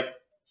time to like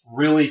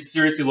really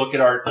seriously look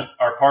at our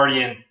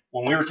party, and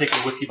when we were taking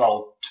a whiskey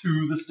bottle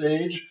to the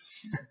stage,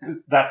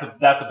 that's a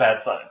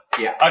bad sign.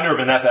 Yeah, I've never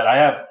been that bad. I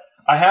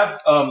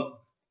have. Well,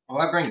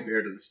 I bring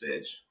beer to the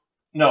stage.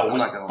 No, I'm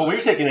not gonna but lie. we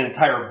were taking an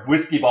entire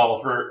whiskey bottle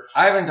for.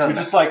 I haven't done We're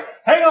that. just like,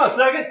 hang on a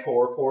second,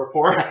 pour.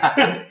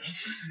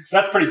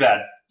 That's pretty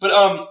bad. But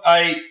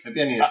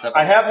Maybe I need a separate.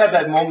 I have had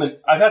that moment.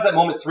 I've had that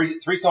moment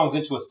three songs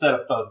into a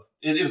set of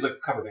it was a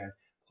cover band.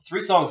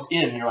 3 songs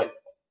in, and you're like,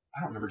 I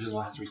don't remember doing the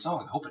last 3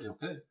 songs. I hope I did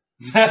okay.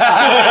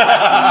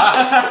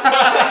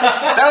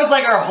 That was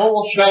like our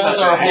whole show. That was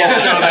our whole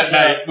show that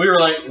night. We were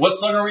like, what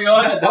song are we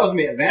on? that was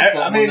me at Vamp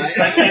one night.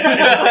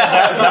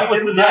 that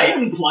was the night.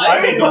 Didn't play.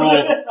 I made the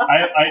rule.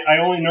 I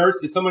only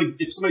nurse if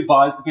somebody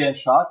buys the band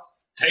shots.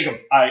 Take them.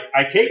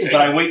 I take them, but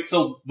I wait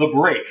till the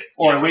break,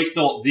 or I wait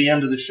till the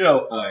end of the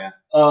show. Oh yeah.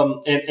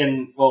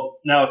 And well,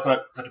 now it's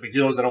not such a big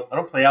deal because I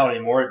don't play out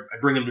anymore. I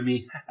bring them to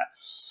me.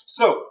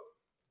 So,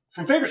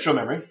 from favorite show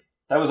memory,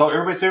 that was all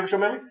everybody's favorite show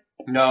memory.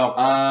 No.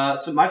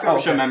 So my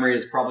favorite show memory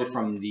is probably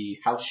from the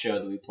house show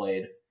that we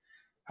played.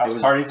 House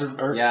parties can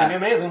be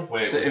amazing.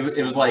 Wait, so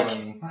it was like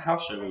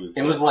house show.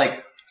 It was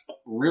like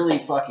really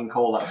fucking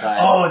cold outside.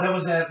 Oh, that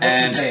was that.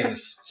 What's his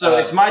names? So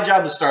it's my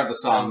job to start the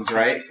songs,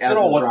 right? As the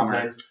what's his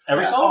drummer. name?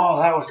 Every song? Oh,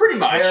 that was Pretty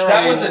much.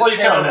 That was Well, you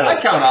count I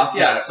count off,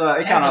 yeah. So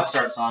I count off was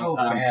start songs. so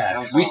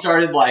bad. We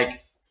started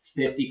like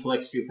 50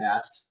 clicks too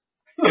fast.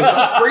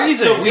 It's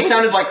freezing. So we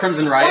sounded like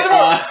Crimson Riot.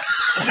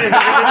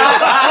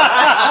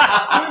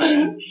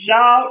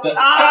 Shout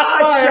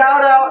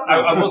out!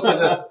 I will say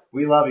this.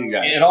 We love you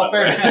guys. In all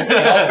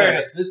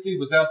fairness, this dude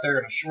was out there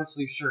in a short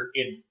sleeve shirt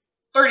in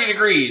 30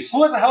 degrees.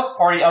 Who has a house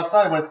party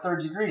outside when it's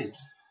 30 degrees?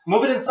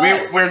 Move it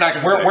inside. We're not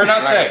going to say. We're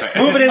not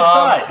saying. Move it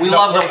inside. We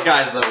love those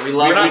guys, though. We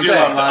love We're not them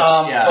saying. so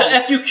much. Yeah. The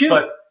FUQ.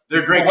 But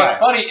They're great what's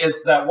guys. funny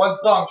is that one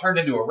song turned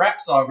into a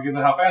rap song because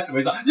of how fast it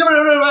was. Like,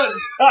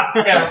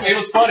 yeah, it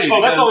was funny.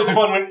 Oh, that's because- always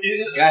fun. When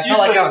I felt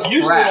like I was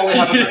usually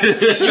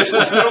it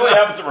only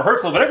happens at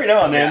rehearsal, but every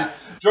now and then,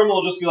 drummer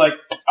will just be like,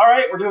 "All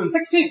right, we're doing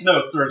 16th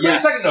notes or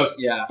 32nd notes."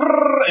 Yeah.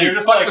 And you're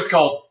just fuck like, this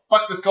cold.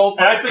 Fuck this cold.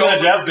 and I sing in a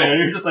jazz band, and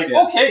you're just like,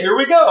 Yeah. "Okay, here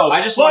we go."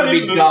 I just want to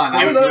be done.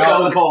 I was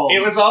so cold.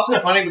 It was also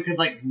funny because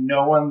like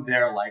no one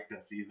there liked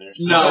us either.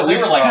 So No, we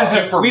were like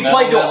super. we metal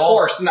played to a metal.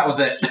 horse, and that was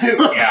it.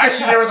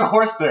 Actually, there was a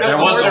horse there. There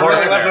was a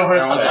horse there. There was a There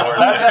horse was a there.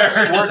 That's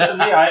actually worse than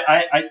me.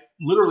 I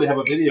literally have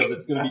a video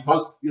that's going to be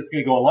posted. It's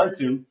going to go online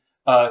soon,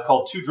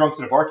 called "Two Drunks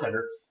and a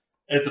Bartender."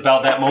 And it's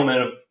about that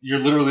moment of you're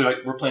literally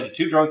like we're playing to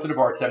 2 drunks and a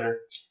bartender,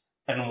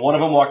 and one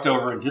of them walked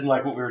over and didn't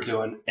like what we were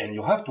doing. And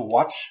you'll have to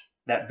watch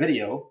that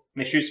video.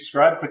 Make sure you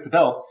subscribe, click the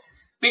bell,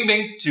 Bing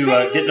bing. to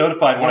get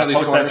notified when One I of these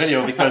post that corners.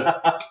 video because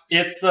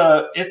it's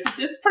a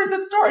pretty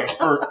good story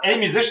for any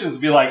musicians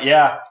to be like,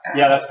 yeah,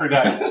 that's pretty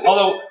bad.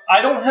 Although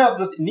I don't have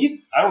this.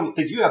 I don't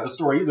think you have the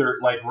story either.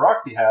 Like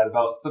Roxy had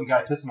about some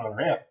guy pissing on her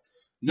amp.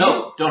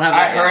 No, don't have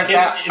I that. heard yet.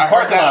 that. In I heard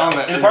parking that lot.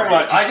 on In the parking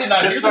lot. I did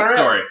not hear Pissed on that her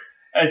amp. story.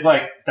 It's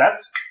like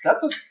that's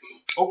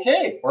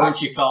okay. Or when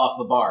she fell off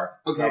the bar.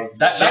 Okay. That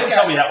That don't guy-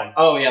 tell me that one.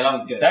 Oh yeah, that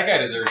one's good. That guy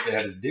deserves to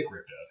have his dick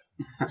ripped off.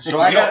 So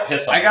I You don't got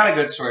piss on I got a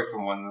good story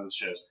from one of the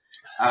shows.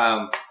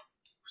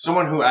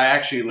 Someone who I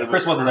actually live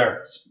Chris with wasn't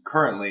there.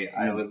 currently.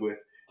 I live with.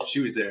 She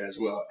was there as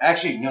well.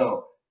 Actually,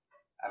 no.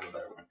 I have a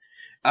better one.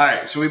 All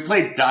right, so we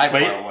played dive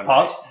Wait, bar one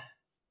pause. night.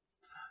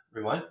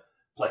 Rewind.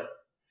 Play.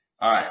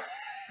 All right.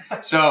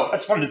 So I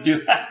just wanted to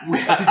do that.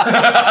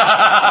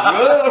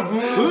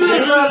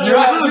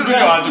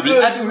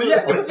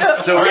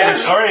 So All we right,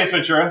 actually- all right, Ace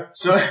Ventura.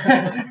 so It's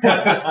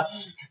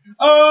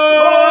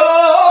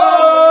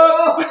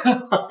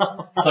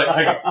like,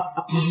 hang on.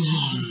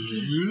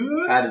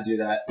 I had to do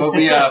that. but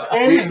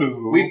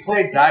Anywho. we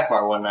played dive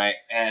bar one night,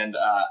 and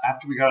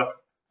after we got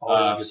Oh,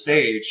 this is a off good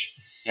stage,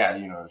 yeah,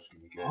 you know this is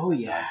gonna be good. Oh,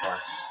 It's a yeah.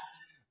 dive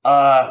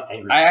bar.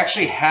 Angry I stuff.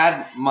 actually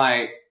had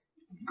my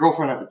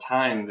girlfriend at the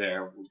time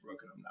there. We're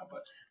broken up now,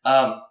 but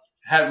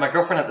had my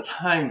girlfriend at the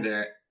time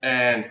there,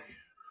 and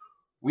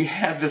we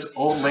had this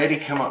old lady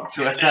come up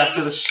to us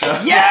after the show.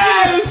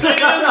 Yes! That's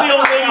the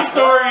old lady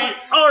story.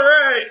 All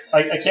right.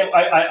 I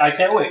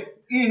can't wait.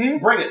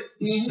 Bring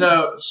it.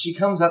 So she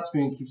comes up to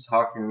me and keeps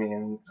talking to me,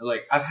 and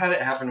like I've had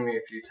it happen to me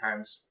a few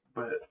times,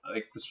 but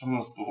like this one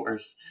was the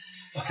worst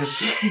because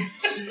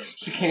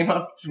she came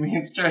up to me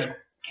and started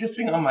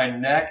kissing on my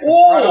neck in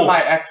front of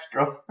my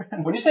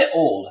ex-girlfriend. When you say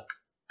old,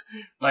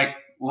 like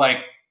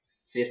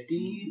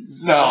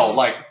 50s? no,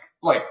 like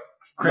late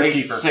Crypt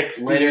Keeper.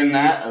 60s. Later than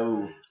that?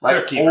 Oh. Like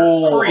Crypt Keeper.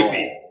 old.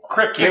 Creepy.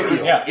 Crypt Keeper.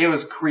 It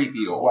was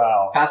creepy old.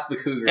 Wow. Past the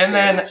cougar. And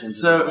then, stage into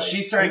so the, like,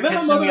 she started Remember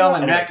kissing me on the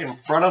Mother neck in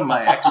Anyways. front of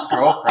my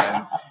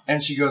ex-girlfriend,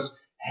 and she goes,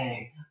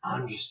 "Hey,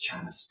 I'm just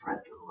trying to spread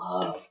the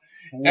love."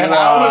 And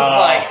I was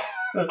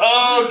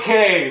like,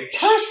 okay,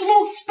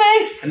 personal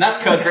space. And that's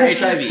code for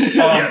HIV.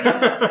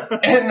 Yes.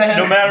 And then,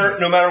 No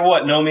matter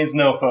what, no means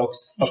no,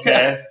 folks.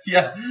 Okay.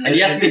 yeah. And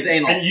yes means it's-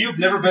 anal. And you've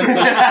never been so,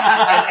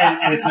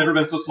 and it's never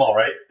been so small,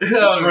 right?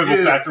 The shrivel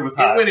dude, factor was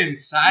high. It went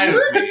inside of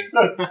me.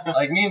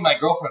 Like me and my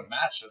girlfriend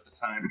matched at the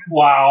time.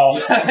 Wow.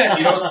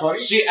 You know what's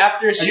funny?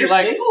 After she you're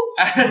like, single?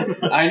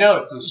 I know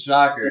it's a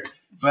shocker,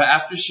 but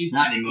after she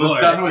Not anymore.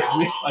 was done with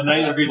me, A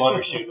 90-degree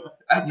laundry chute.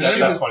 after That's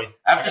she was funny.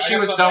 After I she got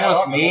was something done to with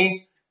offer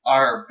me,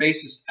 our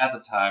bassist at the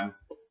time,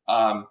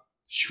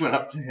 she went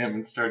up to him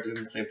and started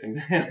doing the same thing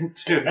to him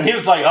too. And he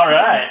was like, all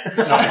right. No,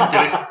 just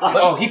kidding.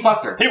 Oh, he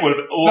fucked her. He would have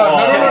been. No,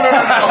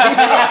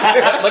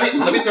 Let me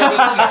throw this in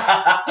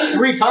there.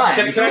 3 times.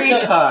 Can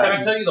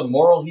I tell you the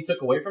moral he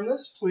took away from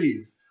this?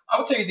 Please. I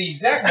will tell you the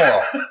exact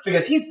moral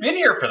because he's been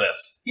here for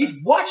this. He's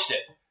watched it.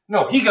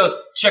 No, he goes,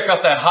 check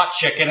out that hot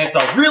chick, and it's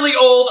a really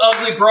old,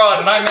 ugly broad,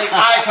 and I make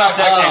eye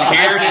contact, and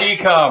here she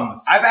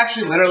comes. I've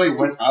actually literally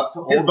went up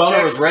to His old boner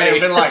chicks was ready.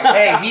 and been like,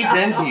 "Hey, he's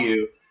into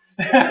you."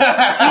 He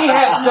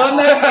has done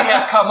that. They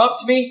have come up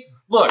to me.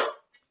 Look,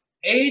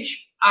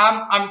 age,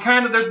 I'm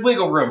kind of, there's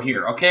wiggle room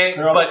here, okay?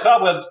 There are all those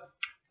cobwebs.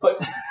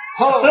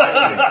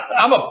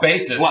 I'm a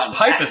bassist. Swatting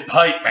Pipe fast. is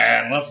pipe,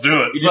 man. Let's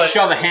do it. You just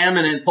shove a ham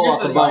in it and pull Here's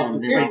off the the bone.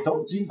 thing. you know?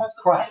 Don't Jesus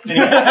Christ.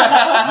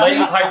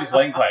 Laying pipe is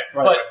laying pipe.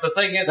 Right. But the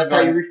thing is, That's how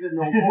you refit an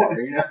old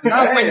water, you know?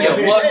 not when you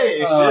look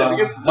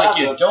like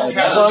you don't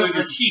As have long to as do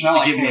your it cheek smell to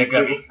like give me a me,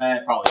 gummy.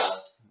 It probably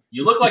does.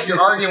 You look like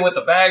you're arguing with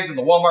the bags in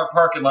the Walmart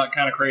parking lot,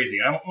 kind of crazy.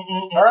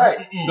 All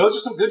right. Those are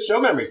some good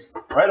show memories.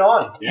 Right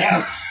on.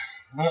 Yeah.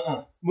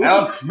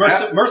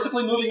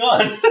 Mercifully moving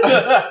on.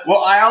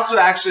 Well, I also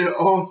actually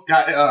almost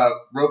got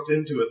roped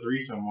into a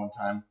threesome one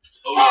time.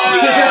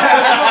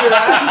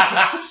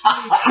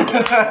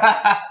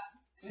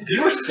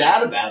 You were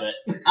sad about it.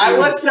 I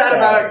was sad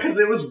about it because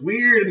it was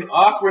weird and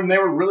awkward, and they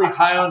were really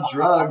high on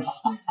drugs.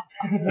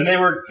 And they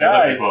were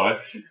guys.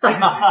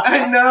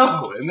 I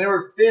know, and they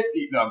were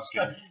 50. No, I'm just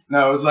kidding.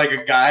 No, it was like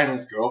a guy and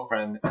his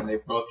girlfriend, and they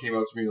both came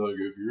up to me like,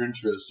 "If you're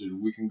interested,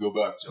 we can go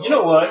back to." You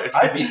know what? our place."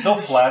 I'd be so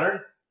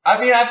flattered. I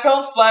mean, I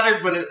felt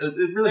flattered, but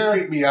it really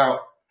creeped me out.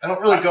 I don't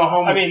really go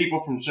home with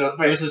people from shows.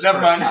 Wait, was his never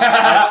first mind.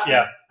 time.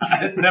 Yeah.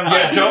 Never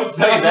mind. Don't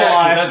say That's that, a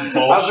lie. 'cause that's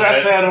I was going to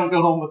bullshit. say I don't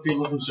go home with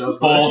people from shows.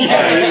 but- Bullshit.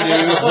 Yeah,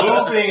 you do.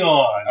 Moving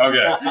on.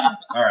 Okay.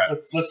 All right.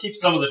 Let's keep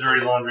some of the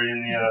dirty laundry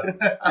in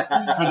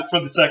the for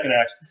the second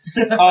act.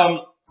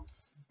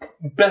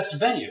 Best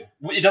venue.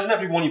 It doesn't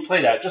have to be one you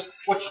played at. Just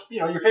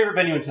your favorite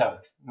venue in town.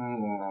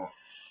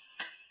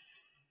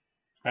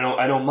 I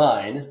know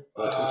mine.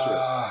 But what's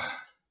yours?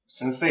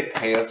 Since they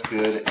pay us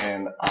good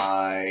and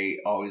I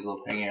always love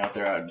hanging out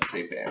there, I'd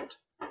say band.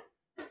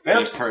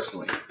 Band? Me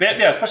personally. Band,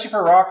 yeah, especially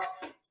for rock.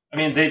 I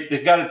mean,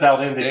 they've got it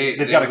dialed in.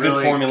 They've got a good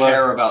really formula.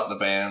 Care about the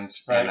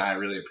bands, Right. and I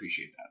really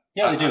appreciate that.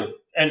 Yeah, they do.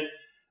 And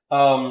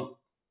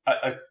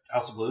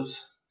House of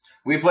Blues.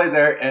 We played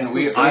there, and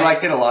we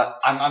liked it a lot.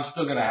 I'm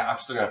still gonna have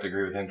to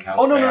agree with him.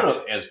 Counts Oh, no,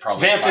 Vamp is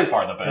probably Vamp by is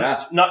far the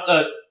best. Not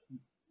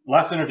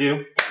last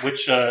interview,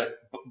 which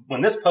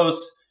when this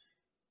posts,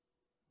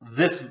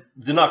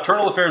 the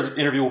Nocturnal Affairs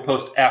interview will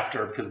post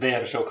after because they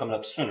have a show coming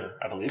up sooner,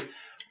 I believe.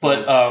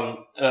 But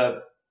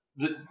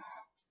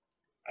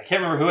I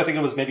can't remember who. I think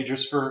it was maybe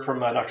just from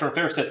Nocturnal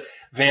Affairs said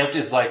Vamped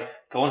is like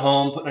going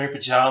home, putting on your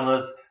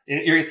pajamas.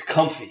 It's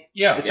comfy.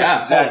 Yeah, It's Yeah,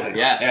 just Exactly. home.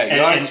 Yeah.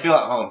 You always feel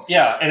at home.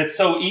 Yeah, and it's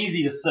so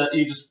easy to set.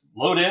 You just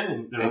load in,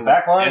 and there's a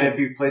back line. And if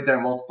you've played there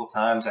multiple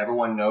times,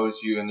 everyone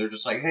knows you, and they're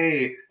just like,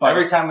 "Hey."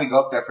 Every time we go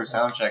up there for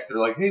sound check, they're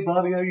like, "Hey,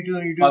 Bobby, how you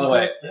doing? You doing?" By the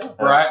way, Yeah.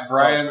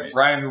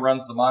 Brian, who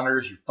runs the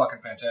monitors, you're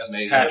fucking fantastic.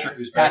 Amazing. Patrick,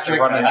 who's back there Patrick,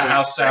 running the Patrick,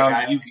 house that sound.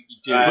 guy. You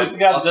do. Who's the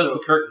guy that Also- does the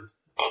curtain?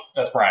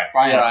 That's Brian.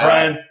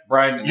 Brian. Yeah,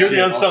 Brian. You're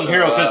the Also, unsung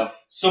hero because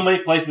so many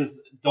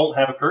places don't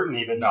have a curtain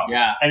even. No.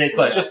 Yeah. And it's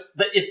But- just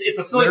it's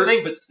a silly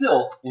thing, but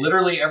still.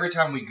 Literally every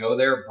time we go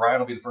there, Brian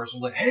will be the first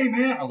one like, "Hey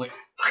man," I was like,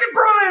 "Fucking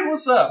Brian,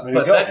 what's up?" There you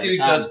But go. that dude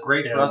Anytime. does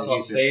great for Yeah, us on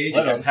he's a stage,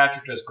 legend. and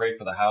Patrick does great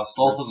for the house.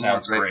 Both It of them are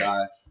sounds great great.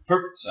 guys.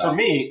 For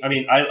me, I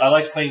mean, I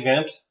liked playing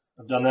Vamped.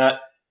 I've done that.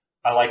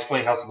 I liked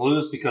playing House of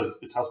Blues because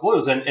it's House of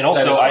Blues, and That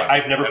also is fun.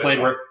 I've never That is played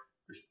fun. where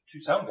there's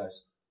two sound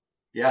guys.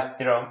 Yeah.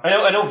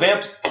 I know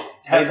Vamped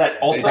has that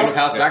also. Front of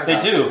house, back of They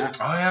house. do. Yeah.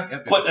 Oh yeah,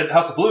 But at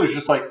House of Blues, it's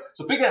just like it's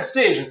a big ass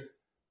stage. And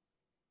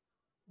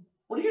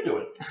what are you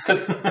doing?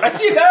 Because I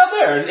see a guy out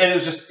there, and it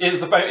was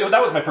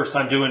that was my first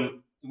time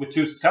doing with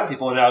two sound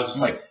people, and I was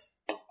just like,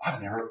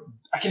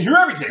 I can hear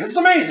everything. This is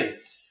amazing.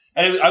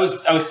 And I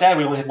was sad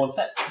we only had one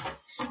set.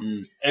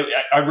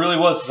 I really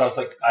was, because I was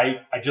like,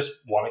 I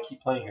just want to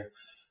keep playing here.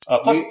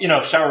 Plus,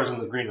 showers in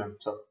the green room.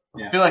 So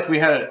I feel like we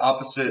had an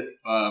opposite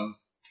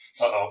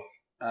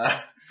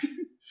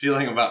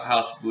feeling about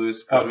House of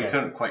Blues because we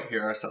couldn't quite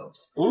hear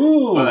ourselves.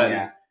 Ooh.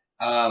 But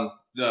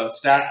the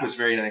staff was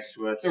very nice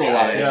to us. There were a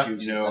lot of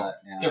issues.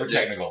 They were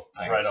technical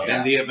things. Right on.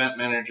 And the event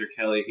manager,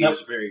 Kelly, he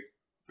was very,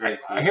 very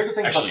cool. I hear good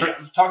things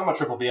about talking about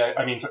Triple B.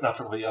 I mean, not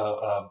Triple B.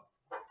 You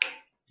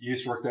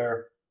used to work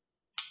there.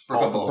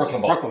 Brooklyn Bowl. I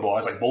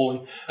was like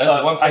bowling.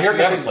 That's one place I hear we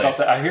good haven't things played. about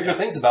that. I hear good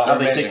things about how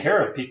they take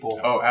care of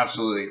people. Oh,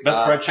 absolutely.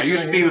 Best fried chicken.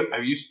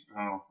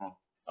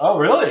 Oh,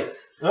 really?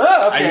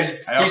 Ah, okay.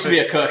 I used to be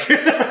a cook.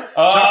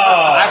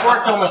 I've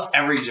worked almost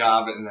every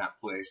job in that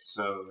place,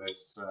 so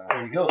that's...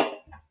 There you go.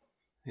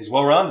 He's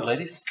well-rounded,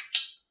 ladies.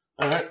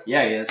 All right.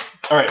 Yeah, he is.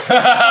 All right.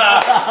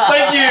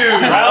 Thank you.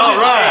 All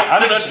right.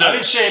 I'm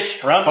in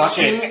shape. Round in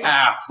shape. Fucking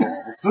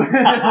assholes.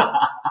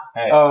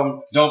 Hey,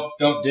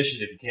 don't dish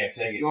it if you can't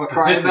take it. You want to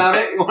cry about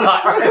it?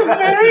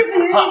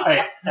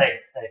 Hey.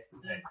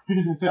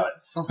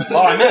 Oh,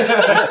 I missed.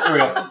 There we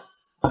go.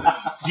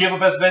 Do you have a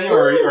best venue,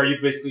 or are you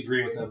basically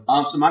agreeing with him?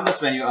 So my best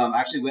venue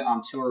actually went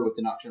on tour with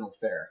the Nocturnal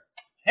Fair.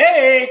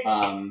 Hey!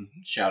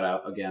 Shout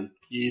out again.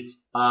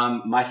 Yes.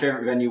 My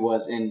favorite venue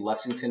was in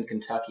Lexington,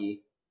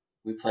 Kentucky.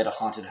 We played a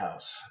haunted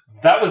house.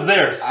 That was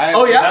theirs. That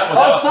was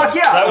awesome. Fuck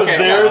yeah! That was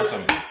theirs.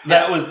 Awesome.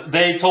 That was.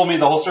 They told me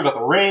the whole story about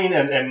the rain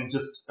and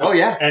just. Oh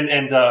yeah.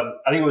 And I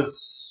think it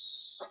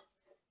was.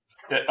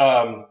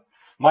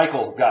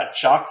 Michael got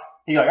shocked.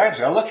 He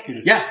actually got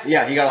electrocuted.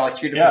 Yeah, he got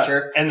electrocuted for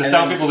sure. And the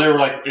sound people, they were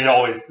like,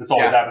 this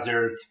always happens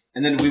here.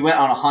 And then we went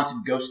on a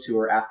haunted ghost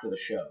tour after the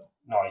show.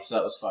 Nice. So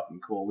that was fucking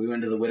cool. We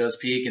went to the Widow's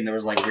Peak, and there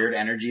was like weird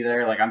energy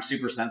there. Like I'm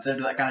super sensitive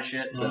to that kind of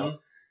shit. So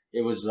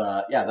it was,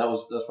 that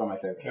was probably my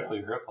favorite. Careful,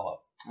 your grip fall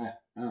up. Yeah.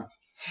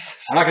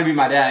 I'm not gonna be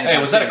my dad. Hey,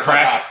 was that a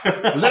crack?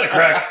 Was that a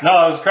crack?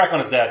 No, it was a crack on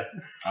his dad.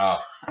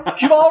 Oh.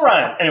 Cue ball,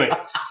 Ryan. Anyway.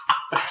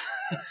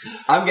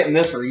 I'm getting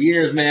this for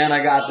years, man.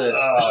 I got this.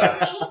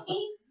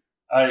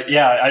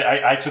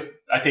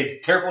 I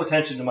paid careful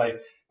attention to my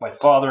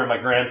father and my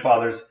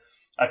grandfathers.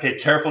 I paid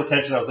careful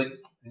attention. I was like,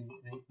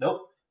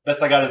 nope.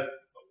 Best I got is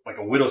like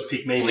a widow's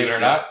peak, maybe. Believe it or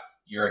not,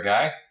 you're a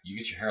guy. You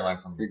get your hairline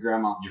from your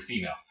grandma. Your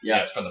female.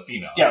 Yeah, it's from the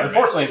female. Yeah,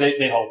 unfortunately,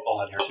 they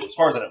all had hair too, as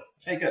far as I know.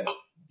 Hey, good.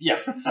 Yeah.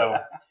 So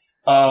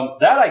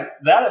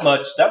that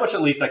much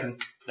at least I can.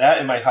 That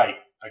and my height,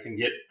 I can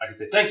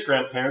say thanks,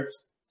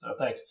 grandparents. So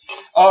thanks.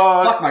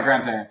 Fuck my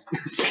grandparents.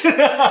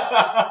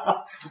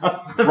 Right?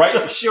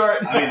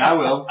 Short. I mean, I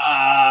will.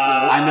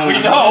 I know. We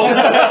know.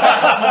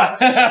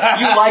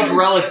 You like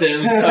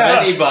relatives of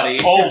anybody.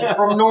 Oh,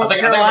 from North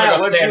Carolina. I'm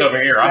going to go stand over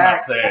here. I'm not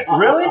saying.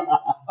 Really?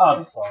 I'm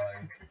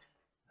sorry.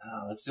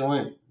 That's the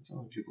only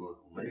people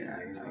who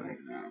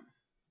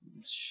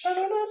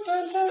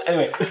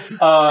Anyway,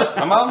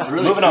 my mom's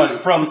really moving on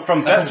from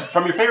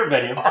your favorite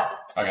venue.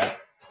 Okay.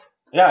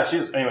 Yeah, she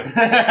was. Anyway,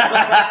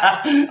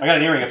 I got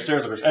an earring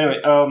upstairs of hers. Anyway,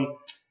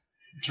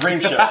 dream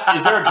show.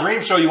 Is there a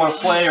dream show you want to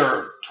play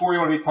or tour you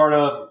want to be part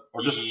of,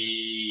 or just?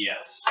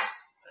 Yes.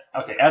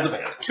 Okay, as a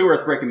band. To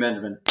Earthbreaking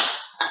Benjamin.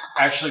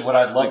 Actually, what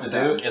I'd like to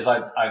do is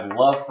I'd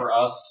love for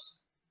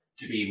us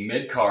to be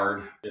mid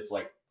card. It's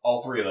like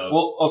all three of those.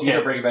 Well, okay.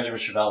 Cedar, Breaking Benjamin,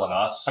 Chevelle, and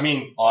us. I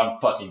mean, on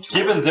fucking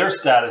tour. Given their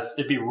status,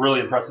 it'd be really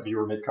impressive if you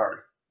were mid card.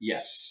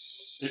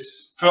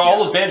 Yes. For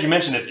all those bands you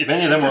mentioned, if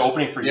any of them were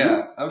opening for you,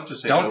 I would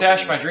just say don't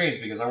dash my dreams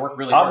because I work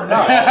really I'm hard.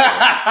 not.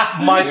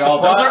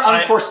 Those are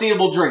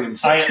unforeseeable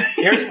dreams.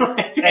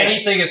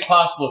 Anything is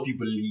possible if you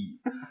believe.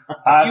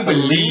 If you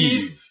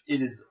believe,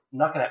 it is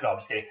not going to happen. No, I'm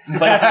just kidding.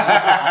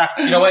 But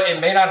you know what? It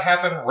may not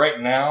happen right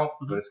now,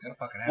 but it's going to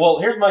fucking happen. Well,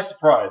 here's my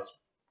surprise.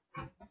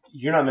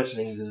 You're not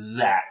mentioning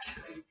that.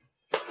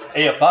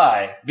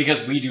 AFI.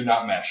 Because we do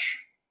not mesh.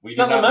 We do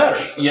doesn't not matter.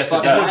 mesh. Yes, it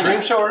is it does. a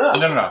dream show or not?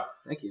 No.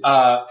 Thank you.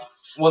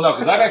 Well, no,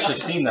 because I've actually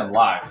seen them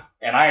live.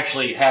 And I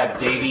actually had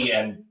Davey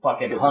and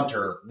fucking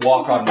Hunter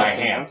walk on my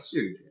hands.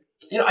 You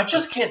know, I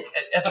just can't,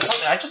 as a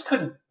partner, I just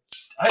couldn't,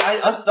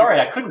 I'm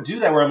sorry, I couldn't do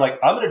that where I'm like,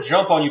 I'm going to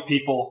jump on you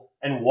people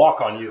and walk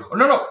on you.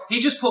 No.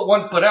 He just put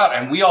one foot out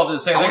and we all did the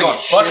same I'm thing. gonna Going,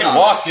 get shit fucking on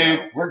walk, that dude.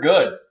 shit. We're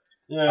good.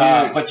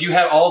 Yeah. But you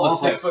had all the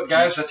Also, 6-foot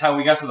guys. That's how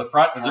we got to the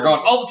front. Because they're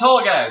going, all the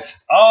tall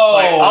guys. Oh.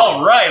 It's like,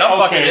 all right, I'm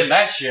Okay. fucking in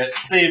that shit.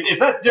 See, if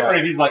that's different,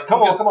 if he's like,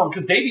 come on.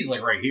 Because Davey's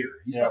like right here.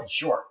 He's Yeah. fucking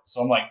short.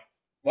 So I'm like,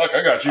 fuck,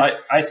 I got you.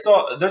 I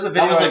saw, there's a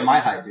video. That was like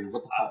my height, dude.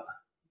 What the fuck?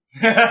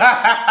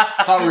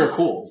 I thought we were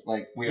cool.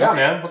 Like, Yeah,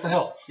 man, what the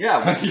hell? yeah.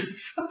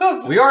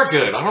 We are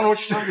good. I don't know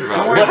what you're talking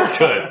about. We're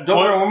good. Don't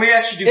worry, when we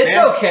actually do It's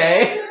band,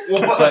 okay.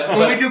 but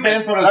when we do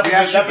band photos, That's we a good-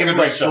 actually that's a give good them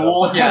a way to shut up.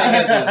 stool.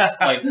 Yeah, the thing is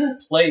like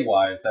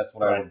play-wise, that's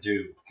what I would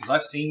do. Because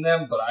I've seen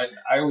them, but I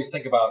always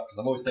think about, because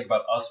I'm always thinking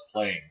about us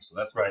playing. So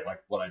that's Right. like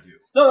what I do.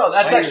 No, that's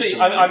Why actually, you're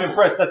so I'm good.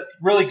 impressed. That's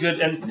really good.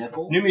 And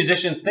Nipple? new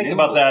musicians, think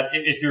Nipple. about that.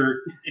 If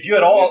you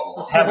at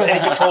all have any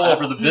control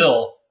over the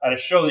bill at a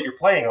show that you're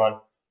playing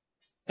on,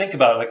 think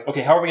about it. Like,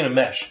 okay, how are we going to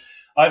mesh?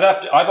 I've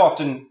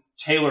often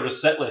tailored a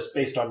set list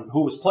based on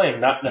who was playing,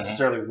 not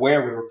necessarily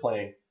where we were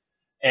playing.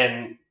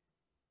 And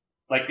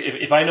like,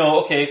 if I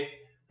know, okay,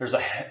 there's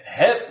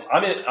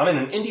I'm in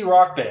an indie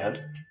rock band,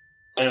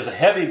 and there's a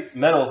heavy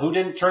metal who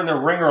didn't turn their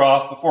ringer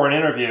off before an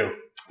interview.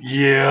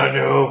 Yeah, I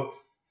know.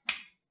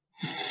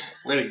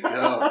 Way to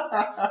go.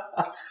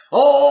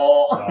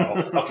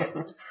 Oh! Okay.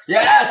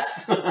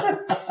 Yes!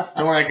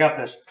 Don't worry, I got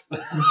this.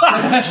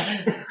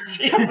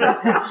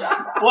 Jesus.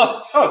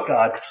 Well, oh,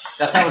 God.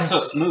 That's how it's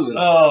so smooth.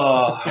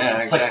 Oh. Yeah,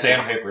 It's like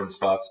sandpaper in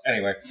spots.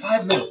 Anyway.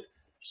 5 minutes.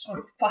 Just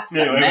want 5 That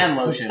minutes. man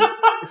lotion.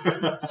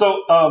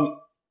 So, I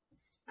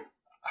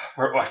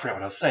forgot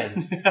what I was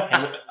saying.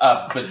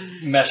 But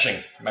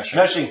meshing.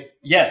 Meshing,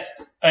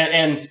 yes.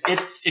 And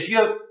it's, if you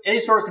have any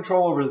sort of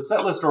control over the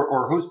set list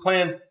or who's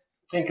playing,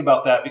 think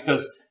about that,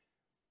 because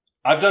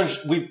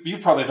you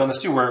probably have done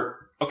this too, where,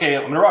 okay,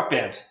 I'm in a rock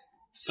band.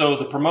 So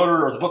the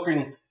promoter or the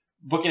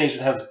booking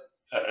agent has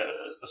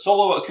a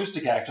solo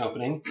acoustic act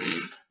opening.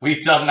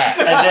 We've done that.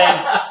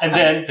 And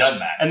then done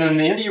that. And then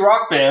the indie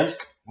rock band.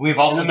 We've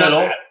also in the done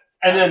middle, that.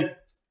 And then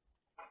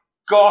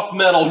goth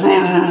metal.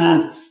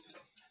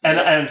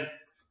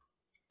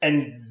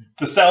 and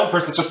the sound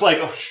person's just like,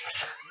 oh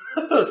shit.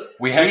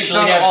 We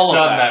actually have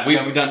done that.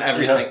 We've done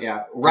everything.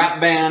 Yeah.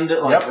 Rap band.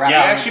 Like Yep. rap Yeah,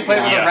 I band. actually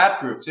played with Yeah. a rap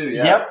group too.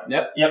 Yeah.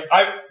 Yep.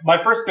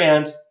 My first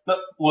band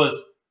was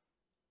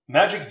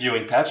Magic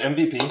Viewing Patch,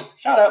 MVP.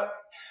 Shout out.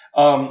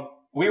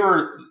 We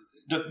were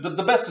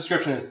the best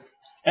description is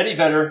Eddie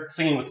Vedder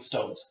singing with the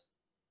Stones.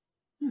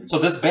 So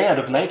this band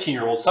of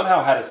 19-year-olds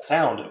somehow had a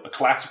sound, a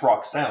classic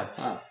rock sound.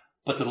 Wow.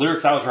 But the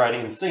lyrics I was writing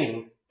and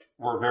singing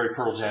were very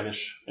Pearl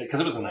Jam-ish, because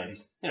it was the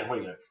 90s. Yeah, what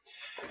do you know?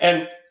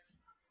 And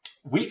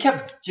we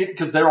kept getting,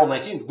 because they're all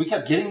 19, we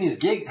kept getting these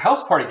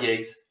house party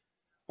gigs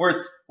where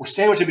we're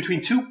sandwiched in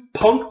between two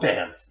punk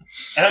bands.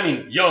 And I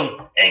mean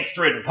young,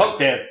 angst-ridden punk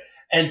bands.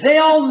 And they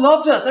all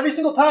loved us every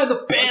single time.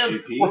 The bands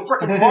were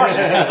freaking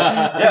moshing.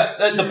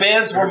 Yeah, the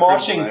bands were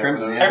moshing.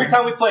 Every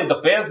time we played, the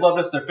bands loved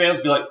us. Their fans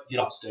would be like, get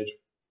off stage.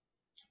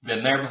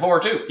 Been there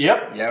before, too.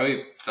 Yep. Yeah,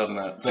 we've done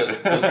that.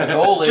 The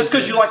goal is... Just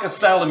because you like a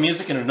style of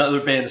music and another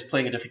band is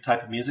playing a different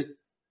type of music,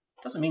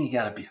 doesn't mean you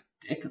got to be a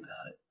dick about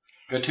it.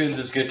 Good tunes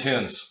is good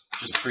tunes.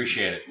 Just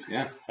appreciate it.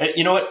 Yeah. Hey,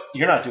 you know what?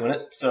 You're not doing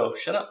it, so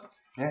shut up.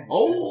 Yeah.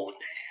 Oh,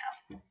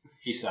 damn.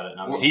 He said it,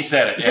 not me. He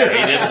said it. Yeah,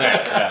 he did say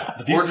it. Yeah.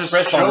 The views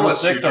expressed on Rule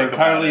 6 are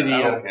entirely the...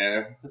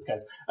 Okay. This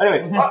guy's...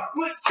 Anyway,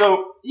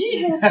 so...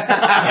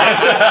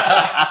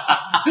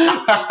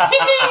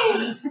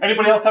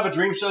 Anybody else have a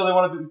dream show they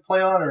want to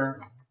play on, or...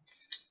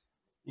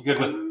 You good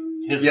with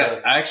his... Yeah,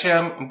 actually,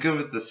 I'm good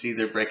with the See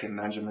They're Breaking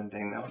Benjamin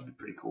thing. That would be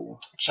pretty cool.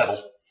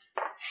 Shovel.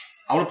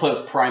 I want to play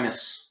with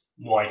Primus.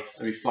 Nice.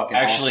 That'd be fucking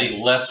Actually,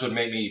 awesome. Les would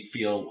make me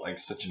feel like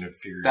such an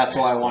inferior. That's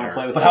why I want to player.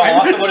 play with But how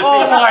Primus. awesome would it be?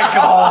 Oh my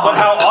god! But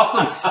how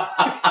awesome...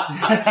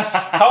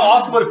 how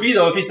awesome would it be,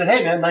 though, if he said,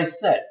 hey, man, nice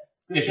set.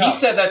 If he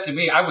said that to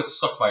me, I would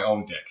suck my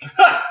own dick.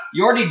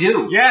 You already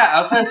do. Yeah,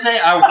 I was going to say,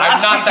 I'm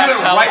not that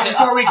talented. right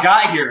before we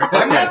got here.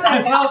 I'm not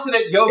that talented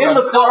at yoga. In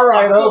the car I'm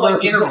ride still over.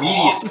 like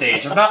intermediate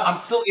stage. I'm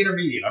still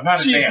intermediate. I'm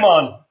not advanced.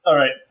 Cheesemon. All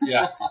right.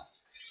 Yeah.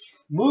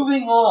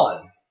 Moving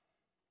on.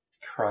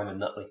 Crime and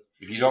Nutley.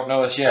 If you don't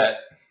know us yet,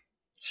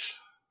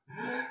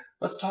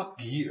 Let's talk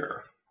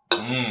gear.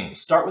 mm.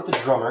 Start with the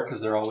drummer,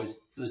 because they're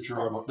always the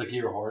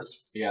gear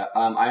horse. Yeah,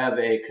 I have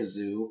a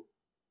kazoo.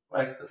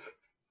 Right?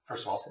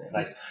 First of all,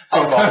 nice.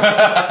 Second of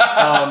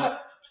all,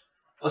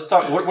 let's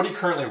talk. What are you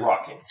currently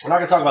rocking? We're not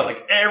going to talk about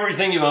like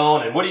everything you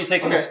own and what do you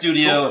take in the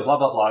studio and blah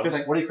blah blah. Sure Just,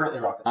 thing. what are you currently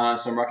rocking?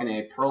 So I'm rocking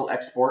a Pearl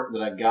Export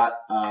that I got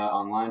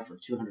online for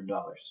 $200.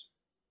 Nice.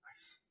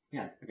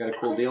 Yeah, I got a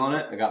cool deal on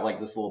it. I got like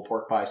this little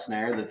pork pie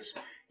snare that's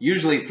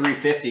usually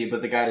 $350,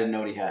 but the guy didn't know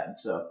what he had,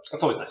 so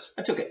That's always nice.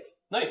 I took it.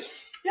 Nice.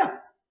 And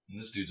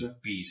this dude's a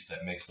beast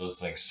that makes those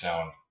things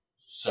sound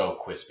so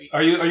crispy.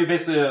 Are you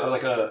basically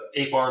like a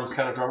ape arms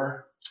kind of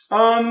drummer?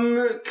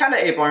 Kind of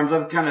ape arms.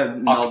 I've kind of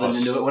melded Octopus.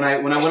 into it. When I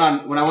went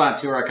on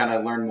tour, I kind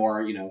of learned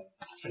more,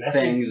 Finesse.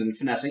 things and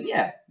finessing.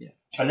 Yeah.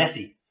 Finesse.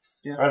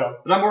 Yeah. Right on.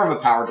 But I'm more of a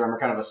power drummer,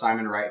 kind of a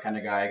Simon Wright kind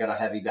of guy. I got a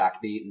heavy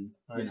backbeat and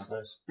Nice.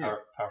 Nice. Yeah.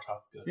 Power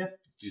top. Good. Yeah.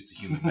 Dude's a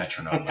human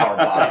metronome. power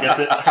This guy bottom. gets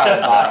it. Power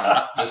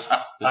bottom. This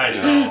I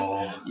dude.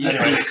 know. Anyway.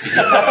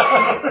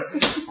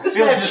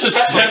 This is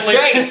gently.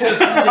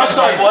 I'm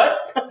sorry. What?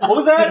 What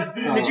was that?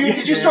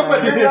 Did you stroke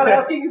my beard without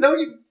asking? Is that what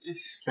you?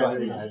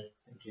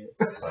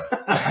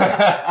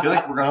 I feel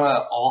like we're going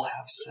to all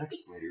have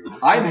sex later.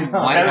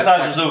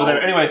 Sanitizer's over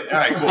there. Anyway. All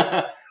right, cool.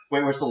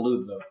 Wait, where's the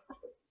lube though?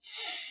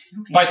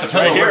 Bite the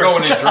pillow. Right here. We're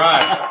going in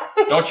dry.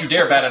 Don't you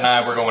dare bat an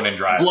eye. We're going in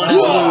dry. Blood is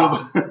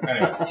lube.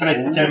 Anyway, Can I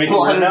make it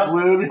weird now?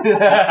 Can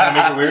I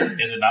make it weird?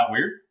 is it not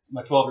weird?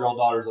 My 12-year-old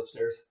daughter's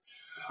upstairs.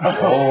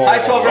 Oh. Hi,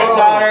 12-year-old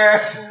daughter.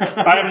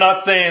 I am not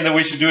saying that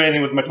we should do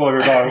anything with my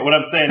 12-year-old daughter. What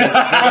I'm saying is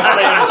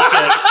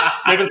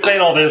they've been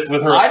saying all this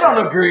with her. I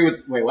don't agree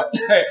with. Wait, what?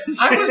 Hey,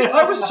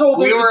 I was told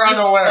We there's were a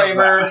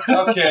unaware.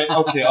 disclaimer.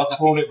 Okay, I'll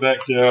tone it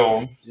back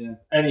down.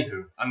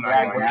 Anywho, I'm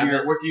Drag not me.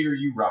 going to. What gear are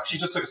you rocking? she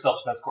just took a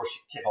self-defense course.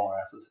 She kicked all our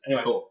asses.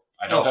 Anyway, Cool.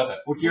 I don't know that.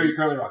 What gear are you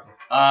currently rocking?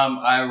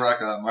 I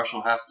rock a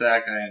Marshall half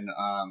stack and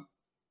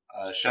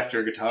a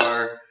Schecter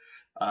guitar,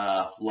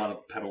 a lot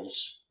of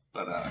pedals.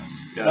 But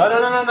No,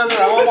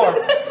 I want more.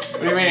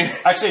 What do you mean?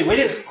 Actually, we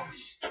didn't.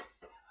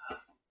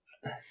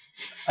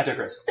 I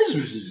digress.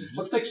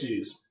 What sticks do you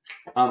use?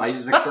 I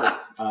use Vic Firth,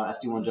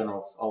 SD1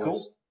 Generals, always.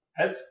 Cool.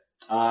 Heads?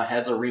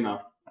 Heads are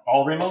Remo.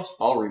 All Remos?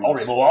 All Remo. All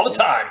Remo all the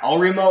time. All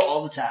Remo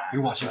all the time.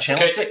 You're watching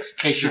Channel 6. In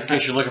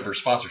case you're looking for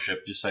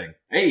sponsorship, just saying.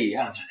 Hey,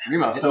 yeah.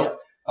 Remo. So,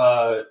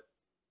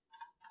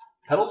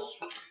 pedals?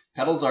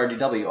 Pedals are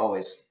DW,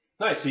 always.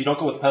 Nice. So you don't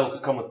go with pedals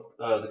that come with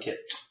the kit.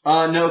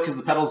 No, because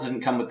the pedals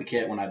didn't come with the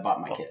kit when I bought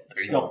my kit.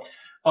 There you So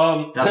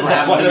go. That's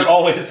That's why they're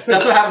always.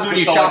 that's what happens when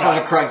you That's all shop I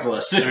on a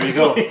Craigslist. There you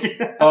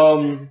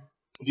go.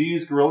 Do you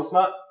use Gorilla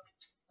Snot?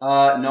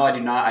 No, I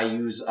do not. I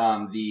use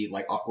the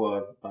like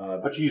aqua.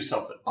 But you use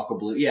something. Aqua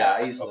blue. Yeah,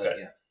 I use Okay. the.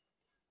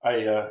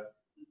 Yeah. I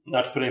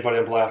not to put anybody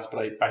on blast,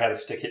 but I had a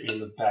stick hit me in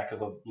the back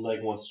of a leg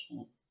once.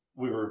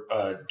 We were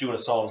doing a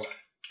song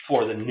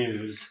for the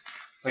news,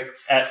 like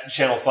at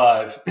Channel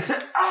 5.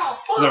 Oh,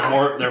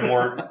 fuck! They're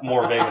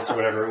more Vegas or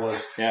whatever it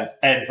was. Yeah.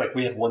 And it's like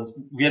we had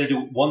to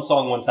do one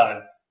song one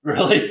time.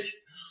 Really?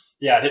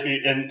 Yeah, it hit me,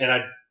 and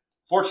I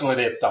fortunately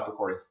they had stopped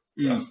recording.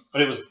 Mm.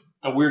 But it was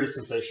the weirdest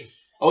sensation.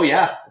 Oh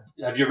yeah.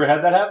 Have you ever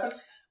had that happen?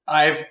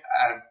 I've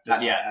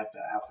Not yet. had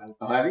that happen.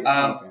 Oh, have you?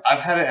 Okay. I've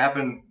had it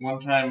happen one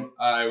time.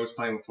 I was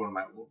playing with one of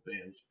my old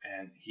bands,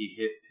 and he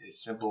hit his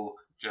cymbal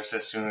just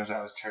as soon as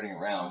I was turning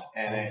around,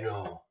 and it,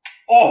 no!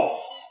 Oh,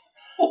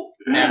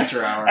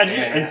 Amateur hour.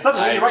 and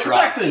suddenly I you're Michael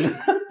dropped. Jackson.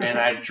 and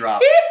I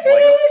dropped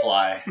like a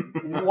fly.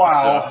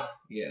 Wow, So,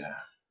 yeah.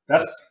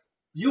 that's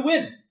you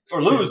win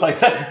or lose like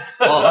that.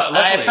 Well, I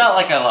luckily- felt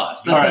like I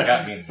lost. All right.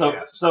 Got me. So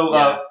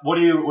Yeah. what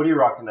are you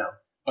rocking now?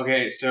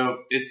 Okay,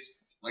 so it's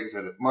like I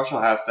said, Marshall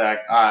half stack.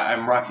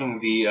 I'm rocking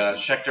the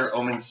Schecter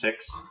Omen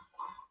 6.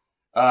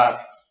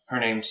 Her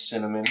name's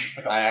Cinnamon.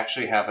 I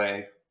actually have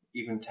a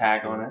even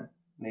tag on it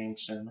named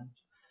Cinnamon.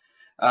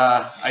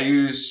 I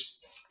use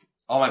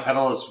all my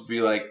pedals would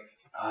be like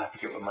I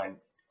forget what my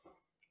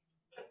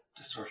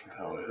distortion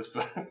pedal is,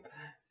 but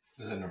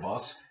Is it a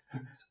boss?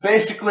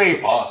 basically,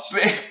 Boss.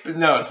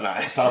 no, it's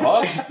not. It's not a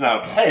boss? It's not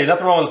a boss. Hey,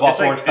 nothing wrong with the boss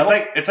orange pedal.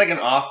 It's like an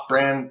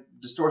off-brand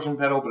distortion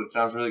pedal, but it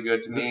sounds really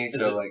good to me. Is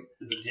So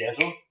it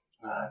D'Angelo?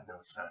 no,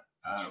 it's not.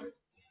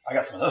 I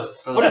got some of those.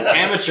 For What the is that?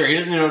 Amateur. He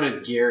doesn't know what his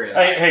gear is.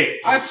 Hey,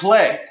 I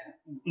play.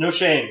 no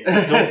shame.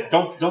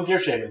 Don't gear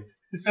shame him.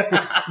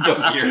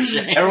 Don't gear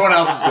shame. Everyone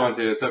else is going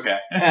to. It's okay.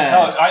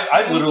 No,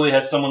 I've literally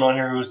had someone on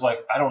here who was like,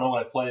 I don't know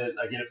when I play it.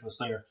 I get it from the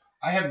singer.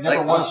 I have never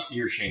Like, once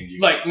ear shamed you.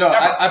 Like no,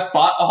 Never. I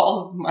bought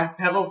all of my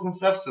pedals and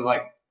stuff, so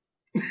like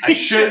I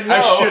should know.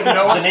 know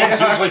The what name's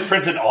they are. usually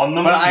printed on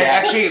them. But I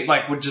Yes. actually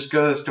like would just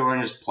go to the store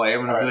and just play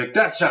them, and I'd be Alright. like,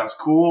 "That sounds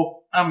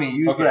cool. I'm gonna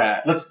use Okay,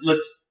 that." let's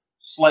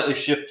slightly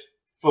shift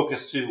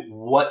focus to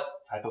what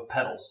type of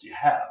pedals do you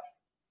have?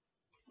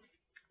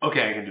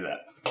 Okay, I can do that.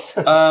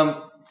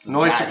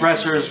 Noise That you can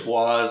suppressors do.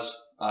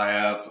 was I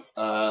have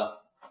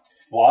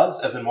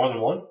Was, as in more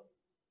than one?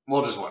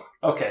 well just one.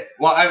 Okay.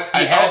 Well,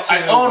 I You had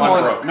to, own one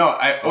more. broke. No,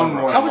 I own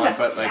more. How than would one, that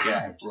but like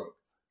yeah, sound? it broke.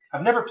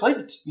 I've never played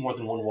with more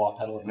than one wah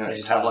pedal at the No, same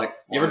just time. have like.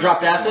 You ever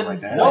dropped acid? Like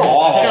that. No. It's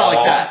kind of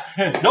like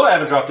that. No, I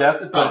haven't dropped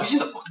acid, but Oh. you see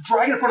the fucking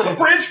dragon in front of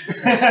the fridge?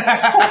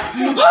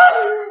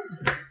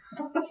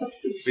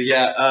 But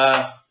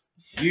yeah,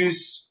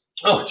 use.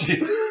 Oh,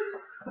 jeez.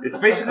 It's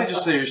basically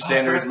just your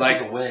standard like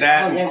There's a way.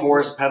 that, Oh, yeah.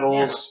 chorus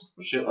pedals,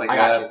 shit like I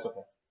got that. you. It's okay.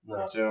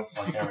 No, So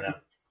on camera now.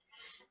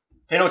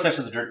 Pay no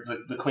attention to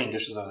the clean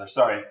dishes over there.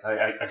 Sorry,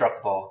 I dropped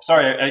the ball.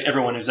 Sorry,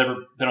 everyone who's ever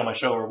been on my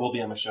show or will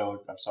be on my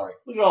show. I'm sorry.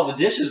 Look at all the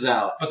dishes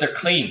out. But they're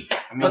clean.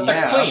 I mean, But they're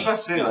yeah, I was clean. about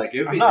to say like it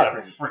would I'm be not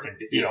different a freaking,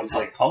 if it was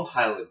like pump.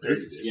 pilot This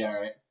dishes. is- Yeah,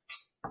 right.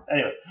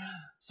 Anyway,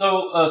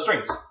 so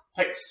strings,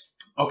 picks.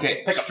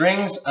 Okay, Pickups.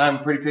 strings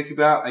I'm pretty picky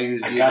about. I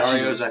use I got you.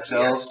 Diodarios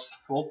XLs,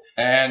 Yes. Cool.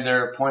 and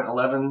they're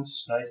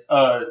 .11s. Nice.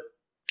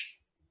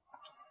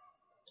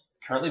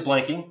 Currently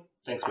blanking.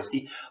 Thanks,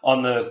 Whiskey.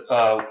 On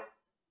the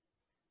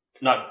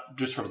not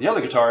just for the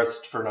other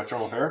guitarist for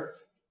Nocturnal Affair.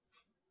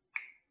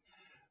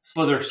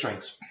 Slither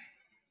strings.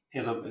 He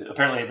has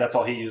apparently that's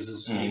all he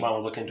uses. You might want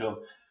to look into them.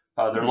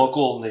 They're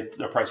local and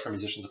they're priced for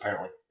musicians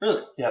apparently.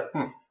 Really? Yeah.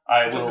 Hmm.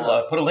 I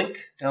will put a link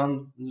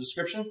down in the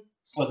description.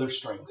 Slither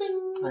strings.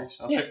 Nice.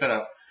 I'll Yeah. check that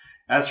out.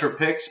 As for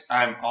picks,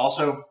 I'm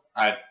also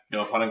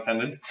no pun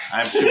intended.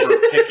 I'm super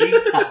picky.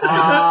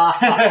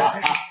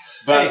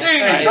 But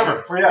Hey,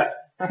 drummer, where you at?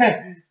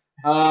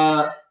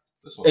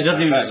 This one. It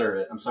doesn't even deserve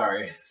it. I'm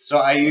sorry. so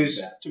I use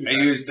To be I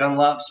fair. use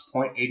Dunlop's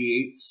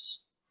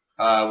 .88s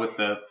with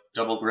the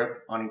double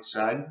grip on each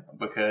side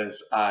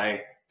because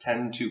I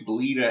tend to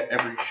bleed at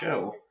every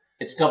show.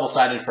 It's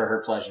double-sided for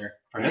her pleasure.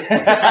 For his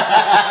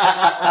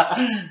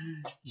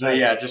So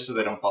yeah, just so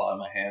they don't fall out of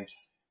my hand.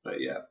 But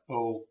yeah.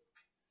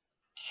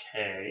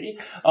 Okay.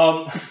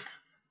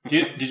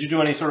 Did you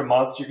do any sort of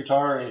mods to your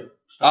guitar? Any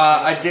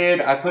I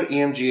did. I put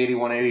EMG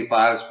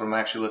 8185s, but I'm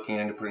actually looking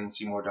into putting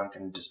Seymour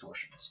Duncan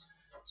distortions.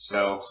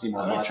 So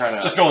Seymour I'm Butts. trying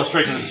to. Just going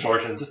straight to the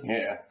distortion. Just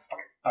Yeah.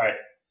 all right.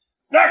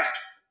 Next.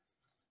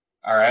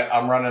 All right,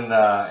 I'm running an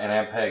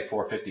Ampeg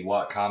 450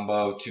 watt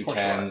combo, two Of course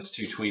you are. 10s,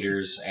 two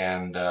tweeters,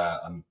 and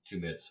 2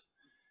 mids.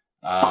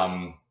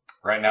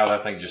 Right now,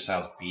 that thing just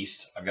sounds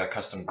beast. I've got a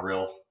custom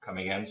grill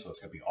coming in, so it's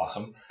going to be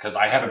awesome. Because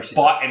I haven't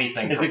bought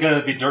anything. Is it going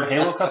to be Dirt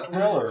Halo custom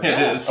grill? Or? It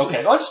is.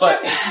 Okay, I'll just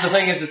But check. the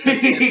thing is,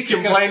 He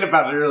complained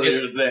about it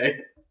earlier today.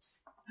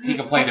 He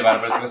complained about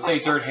it, but it's going to say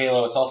Dirt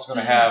Halo. It's also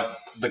going to have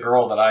the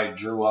girl that I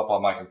drew up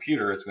on my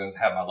computer. It's going to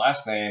have my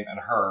last name and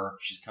her.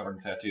 She's covered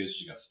in tattoos.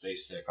 She got Stay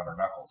Sick on her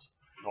knuckles.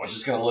 It's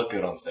just going to look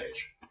good on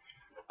stage.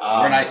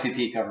 We're an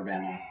ICP cover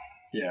band now.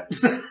 Yeah.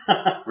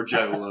 We're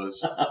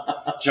juggalos.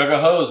 Jug of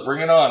Hose,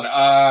 bring it on.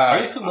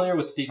 Are you familiar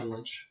with Stephen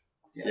Lynch?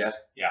 Yes.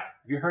 Yeah.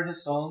 Have you heard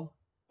his song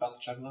about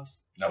the Juggalos?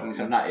 No.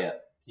 Not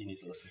yet. You need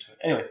to listen to it.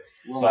 Anyway.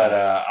 But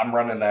I'm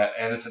running that,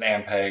 and it's an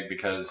Ampeg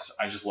because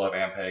I just love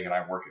Ampeg and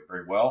I work it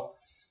very well.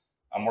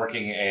 I'm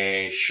working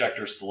a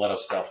Schecter Stiletto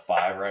Stealth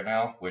 5 right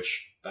now,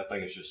 which that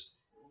thing is just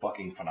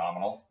fucking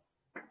phenomenal.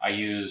 I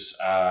use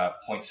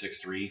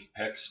 0.63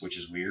 picks, which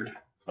is weird,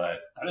 but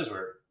That is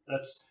weird.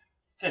 That's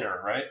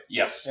thinner, right?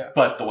 yes. Yeah.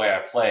 But the way I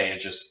play, it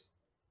just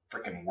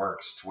freaking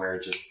works to where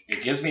it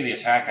gives me the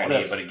attack I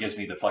need, is? but it gives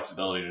me the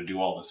flexibility to do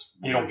all this.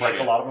 You don't weird break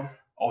shit. a lot of them?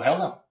 Oh hell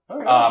no.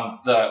 Oh,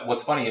 yeah.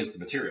 What's funny is the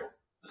material.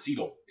 The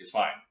Seagull is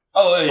fine.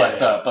 But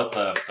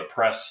the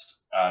pressed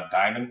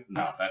diamond,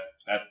 no,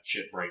 that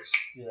shit breaks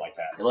like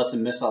that. It lets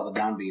him miss all the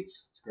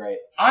downbeats. It's great.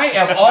 I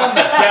am on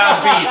the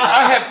downbeats.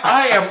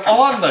 I am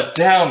on the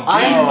downbeats.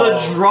 I'm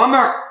the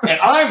drummer. and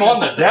I'm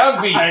on the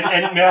downbeats.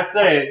 And may I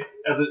say,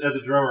 as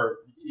a drummer,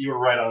 you were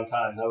right on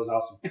time. That was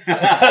awesome.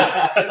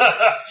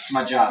 It's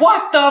my job.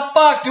 What the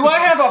fuck? Do I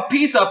have a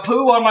piece of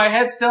poo on my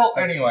head still?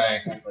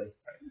 Anyway,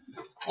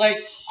 like,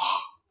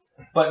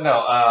 but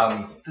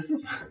no. This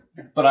is.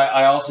 But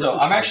I also This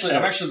is I'm actually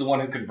fantastic. the one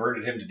who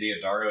converted him to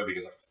Diodario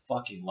because I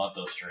fucking love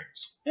those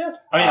strings. Yeah.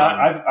 I mean,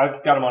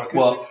 I've got them on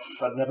acoustic,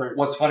 but never.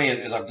 What's funny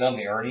is I've done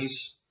the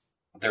Ernies.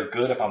 They're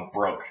good if I'm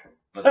broke.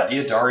 But the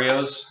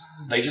Diodarios,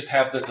 they just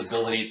have this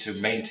ability to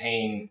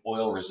maintain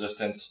oil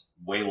resistance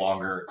way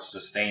longer,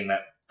 sustain that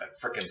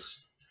frickin'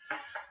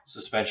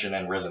 suspension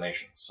and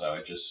resonation. So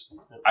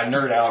I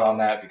nerd out on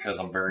that because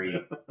I'm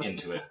very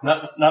into it.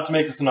 Not to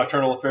make this a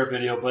nocturnal affair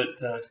video, but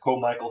to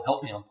quote Michael,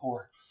 help me, I'm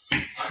poor.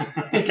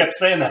 He kept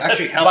saying that.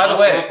 Actually, By the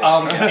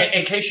way,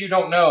 in case you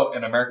don't know,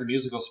 an American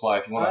Musical Supply,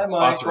 if you want Hi, to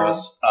sponsor Michael.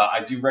 us,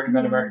 I do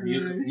recommend American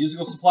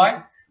Musical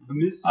Supply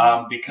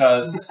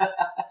because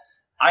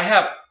I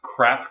have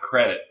crap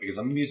credit because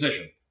I'm a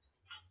musician.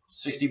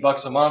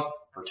 $60 a month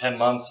for 10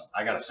 months.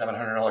 I got a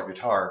 $700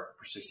 guitar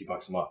for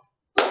 $60 a month.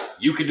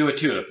 You can do it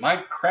too.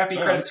 My crappy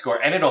credit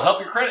score, and it'll help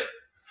your credit.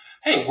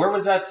 Hey, where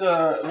would that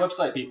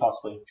website be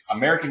possibly?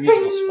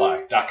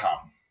 AmericanMusicalSupply.com.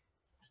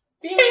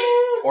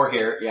 Or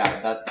here, yeah.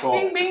 That's cool.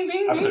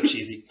 I'm so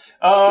cheesy.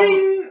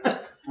 Right.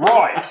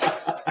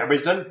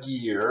 Everybody's done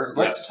gear.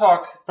 Let's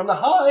talk from the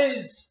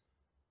highs.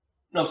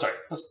 No, I'm sorry.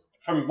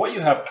 From what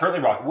you have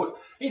currently rocking. What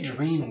a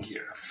dream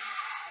gear.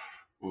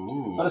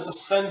 Ooh. Let us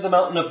ascend the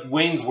mountain of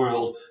Wayne's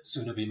World,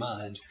 soon to be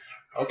mine.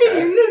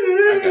 Okay.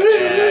 I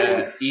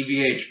got you.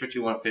 EVH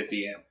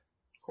 5150 amp.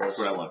 That's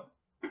what I want.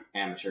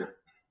 Amateur.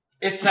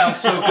 It sounds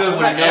so good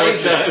when I know it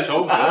does.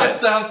 so good. It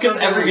sounds so Because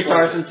good. every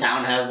guitarist in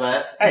town has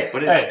that. Hey,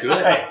 But it's hey,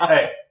 good.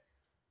 Hey.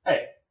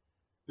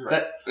 You're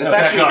right. That's No,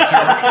 actually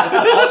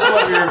that's also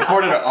what we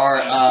recorded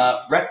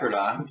our record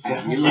on. So.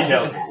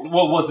 Details.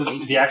 Well, was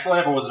it the actual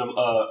amp or was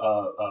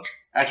it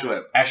Actually,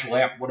 Actual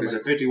amp. What there's is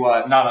a it? 50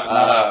 watt, Not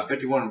a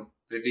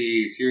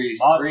 5150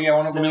 series a 3. I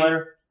want to believe.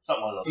 simulator?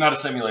 Something one of those. Not a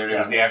simulator. It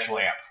was the actual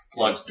amp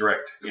plugged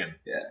direct in.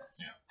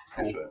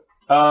 Actually.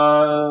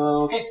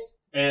 Okay.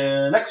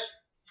 And next.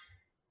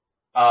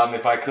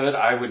 If I could,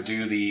 I would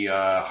do the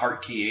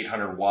Hartkey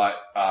 800 watt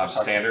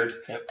standard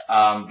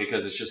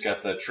because it's just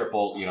got the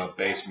triple,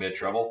 bass, mid,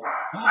 treble.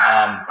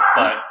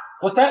 But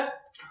What's that?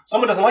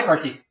 Someone doesn't like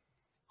Hartkey.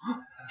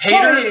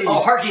 hater,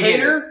 Oh, Hartkey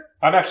hater.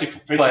 I'm actually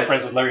Facebook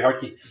friends with Larry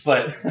Hartkey.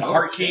 but a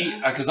Hartkey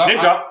because Name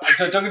drop.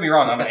 don't get me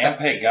wrong, I'm an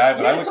Ampeg guy,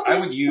 but I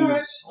would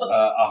use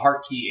a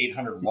Hartkey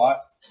 800 watt.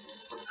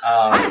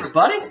 Hi,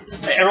 everybody.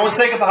 Hey, everyone's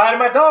saying hi to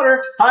my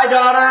daughter. Hi,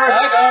 daughter.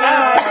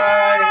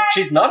 Hi.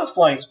 She's not a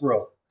flying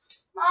squirrel.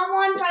 Mom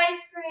wants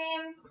ice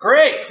cream.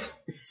 Great.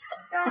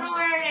 Don't know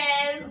where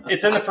it is.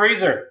 It's in the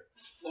freezer.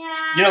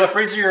 Yeah. You know the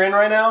freezer you're in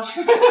right now?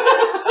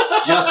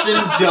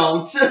 Justin,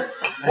 don't.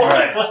 All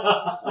right.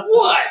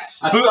 What? I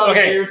saw the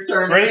Okay. gears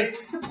turn. Ready?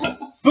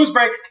 Booze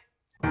break.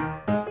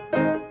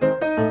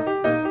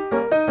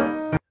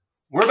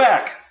 We're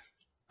back.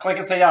 Clank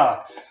and say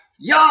ya.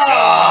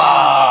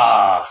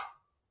 Yeah.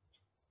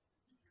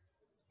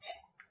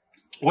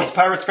 What's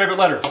pirate's favorite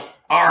letter?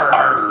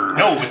 Arr.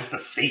 No, it's the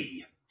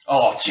C.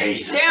 Oh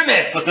Jesus! Damn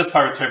it. But this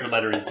pirate's favorite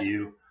letter is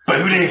U.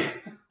 Booty!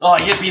 Oh,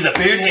 yippee the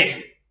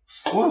booty!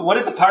 Ooh, what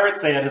did the pirate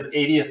say on his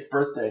 80th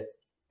birthday?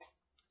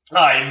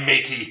 Aye,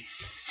 matey.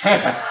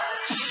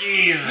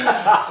 Jeez.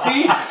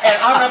 See?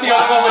 And I'm not the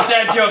only one with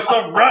dad jokes,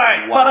 all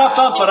right!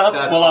 Ba-da-bum-ba-dum.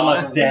 Well,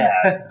 I'm a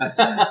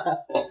dad.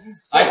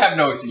 I have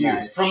no excuse.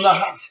 Nice. From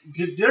the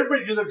did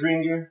everybody do their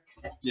dream gear?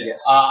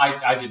 Yes.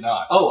 I did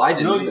not. Oh, I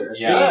didn't Really? either.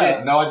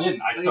 Yeah. No, I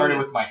didn't. I started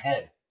with my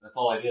head. That's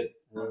all I did.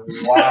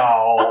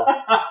 Wow.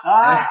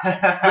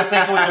 Good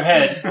thinking with your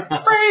head.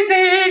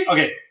 Freezing!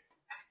 Okay.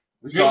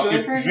 So,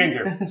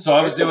 Dreamgear. so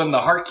I was doing the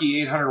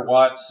Hartkey 800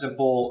 watt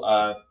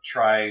simple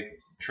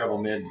treble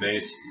mid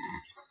bass,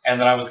 and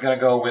then I was gonna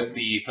go with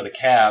for the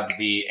cab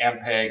the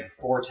Ampeg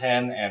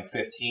 410 and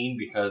 15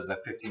 because the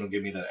 15 will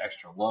give me the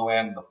extra low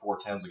end, the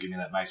 410s will give me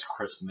that nice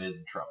crisp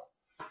mid treble.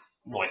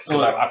 Nice.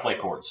 Because I play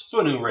chords. So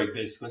a new rig,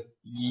 basically.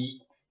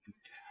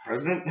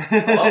 President?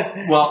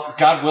 Well,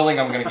 God willing,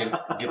 I'm gonna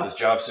get this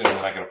job soon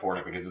when I can afford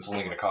it because it's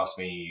only gonna cost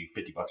me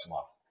 $50 a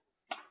month.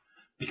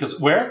 Because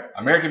where?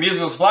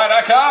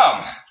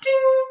 AmericanMusicalSupply.com.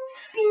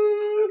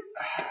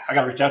 I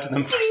gotta reach out to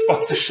them for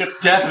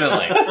sponsorship.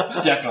 Definitely.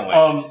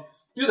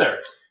 You there?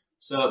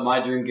 So my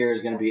dream gear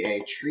is going to be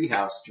a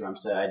Treehouse drum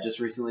set. I just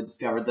recently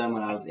discovered them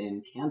when I was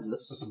in Kansas.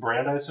 That's a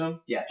brand, I assume?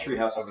 Yeah,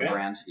 Treehouse is a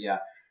brand. Yeah.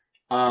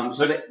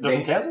 So they're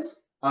from Kansas?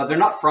 They're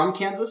not from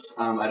Kansas.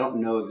 I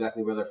don't know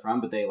exactly where they're from,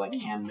 but they like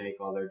hand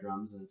make all their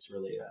drums, and it's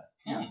really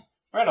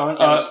Right on.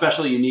 a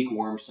special, unique,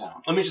 warm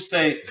sound. Let me just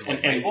say,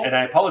 and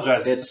I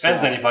apologize if this It's,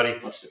 offends anybody.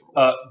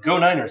 Go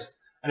Niners.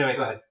 Anyway,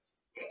 go ahead.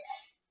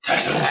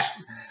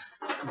 Texas.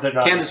 They're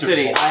not Kansas Super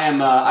City. Bowl.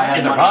 I have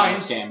In their money on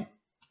minds. this game.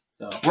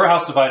 So We're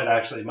house divided,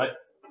 actually.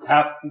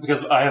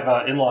 Because I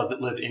have in-laws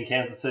that live in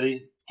Kansas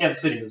City,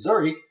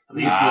 Missouri.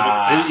 They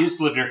used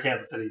to live near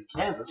Kansas City,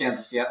 Kansas.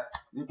 Kansas, yeah.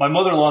 My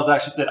mother-in-law's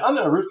actually said, "I'm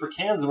going to root for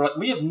Kansas." We're like,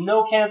 we have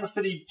no Kansas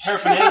City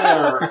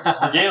paraphernalia or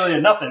regalia,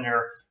 nothing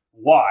here.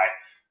 Why?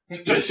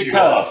 Just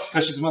because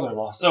she's a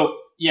mother-in-law. So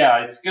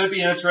yeah, it's going to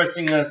be an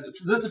interesting. This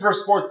is the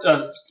first sports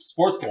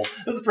bowl.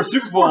 This is the first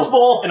Super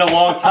Bowl in a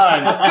long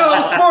time.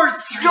 Go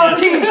sports! Go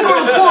team! Score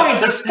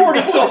points! They're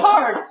sporting so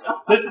hard.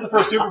 This is the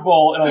first Super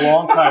Bowl in a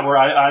long time where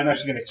I'm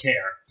actually going to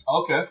care.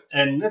 Okay.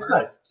 And it's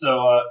nice. So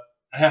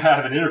I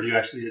have an interview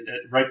actually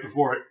right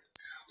before it.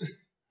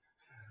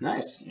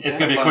 Nice. It's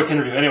going to be a quick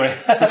interview anyway.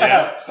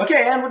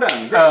 Okay, and we're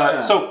done.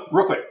 Great. So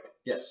real quick,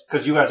 yes,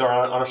 because you guys are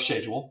on a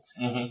schedule.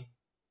 Mm-hmm.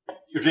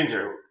 Your dream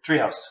gear,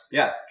 Treehouse.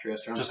 Yeah,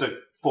 Treehouse drums. Just a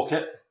full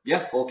kit.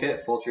 Yeah, full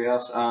kit, full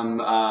Treehouse.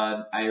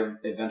 I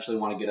eventually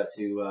want to get up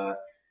to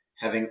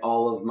having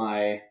all of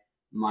my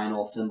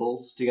Meinl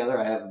cymbals together.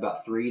 I have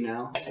about 3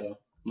 now, so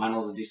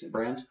Meinl is a decent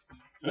brand.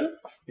 Good.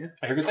 Yeah,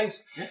 I hear good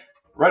things. Yeah.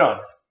 Right on.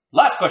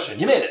 Last question.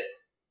 You made it.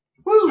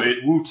 Woo! Sweet.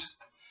 Woot.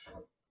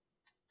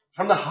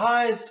 From the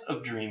highs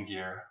of dream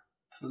gear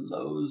to the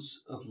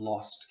lows of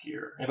lost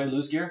gear. Anybody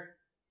lose gear?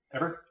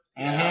 Ever?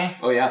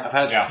 Mm-hmm. Oh yeah, I've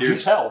had Do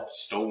gears tell.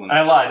 stolen.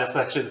 I lied. That's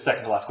actually the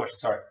second to last question.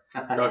 Sorry.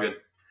 All good.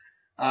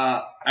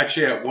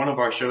 Actually, at one of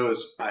our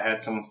shows, I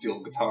had someone steal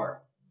a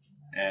guitar,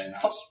 and I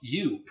was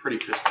pretty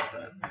pissed about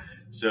that.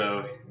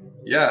 So,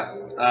 yeah,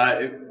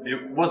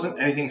 it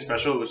wasn't anything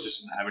special. It was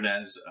just an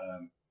Ibanez,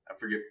 I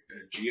forget,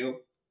 Geo,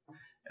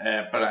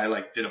 but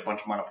I did a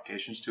bunch of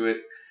modifications to it.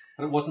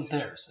 But it wasn't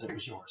theirs. It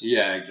was yours.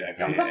 Yeah,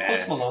 exactly. Is that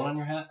Post And Malone on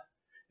your hat?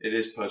 It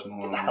is Post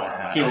Malone.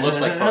 he looks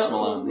like Post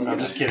Malone. I'm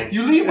just kidding.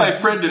 You leave my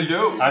friend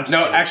alone. I'm just No,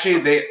 kidding.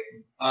 actually,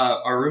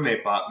 our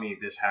roommate bought me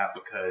this hat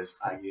because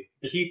I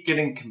keep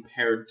getting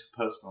compared to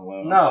Post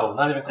Malone. No,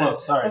 not even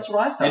close. Sorry. That's what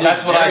I thought. It That's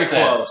is what I very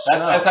said. close.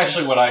 That's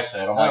actually what I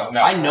said. I'm like,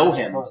 no. I know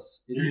him.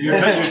 Close.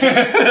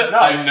 It's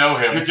I know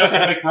him. You're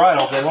Justin McBride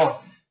all day long.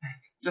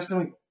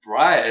 Justin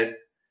McBride.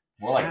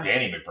 More like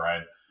Danny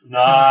McBride.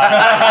 Nice.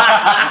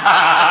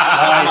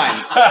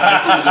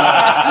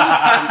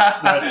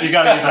 Nice. You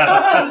gotta get that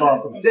up. That's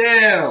awesome.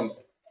 Damn.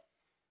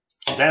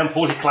 Damn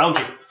fool, he clowned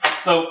you.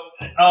 So,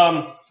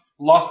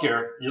 lost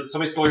gear.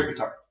 Somebody stole your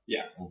guitar.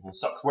 Yeah.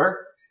 Sucks.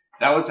 Where?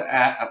 That was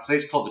at a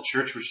place called the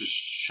Church, which is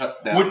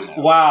shut down now.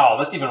 Wow,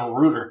 that's even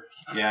ruder.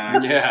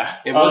 Yeah, Yeah.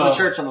 it was a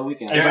church on the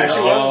weekend. It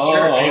actually was a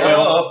church. Anybody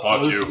else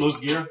fuck lose, you. lose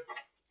gear?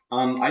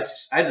 I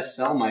had to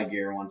sell my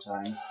gear one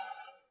time.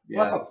 Yeah.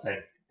 Well, that's not the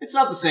same. It's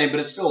not the same, but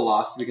it's still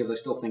lost because I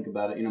still think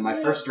about it. You know,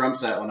 my first drum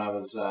set when I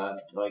was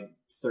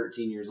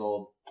 13 years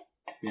old.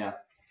 Yeah.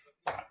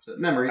 So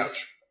memories.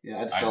 Ouch. Yeah, I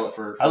had to sell it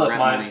for I left rent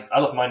mine. money. I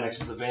left mine next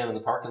to the van in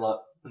the parking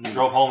lot and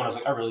drove home, and I was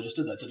like, I really just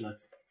did that, didn't I?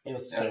 Yeah,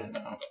 it's the same.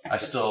 I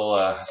still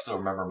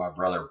remember my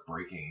brother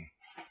breaking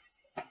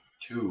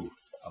 2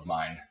 of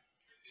mine,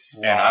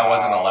 and I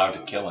wasn't allowed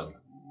to kill him.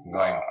 I'm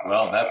going,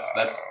 well,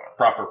 that's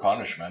proper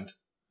punishment.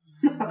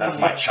 That's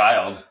my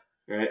child.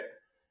 Right.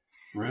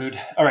 Rude.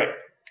 All right.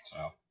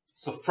 So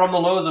So from the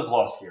lows of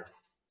lost gear,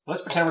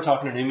 let's pretend we're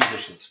talking to new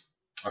musicians.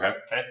 okay.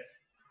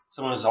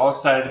 Someone who's all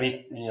excited to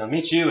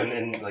meet you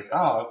and like,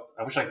 oh,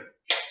 I wish I could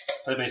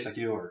play bass like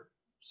you, or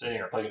sing,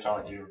 or play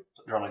guitar like you, or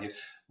drum like you.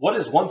 What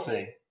is one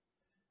thing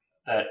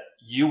that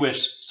you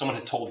wish someone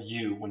had told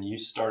you when you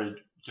started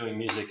doing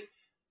music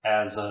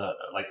as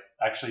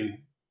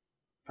actually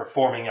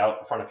performing out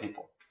in front of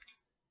people?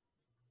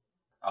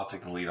 I'll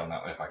take the lead on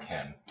that one if I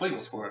can.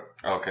 Please for it.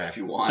 Okay. If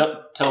you want.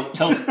 Tell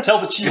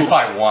the children. If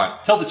I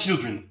want. Tell the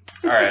children.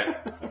 All right.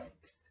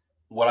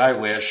 What I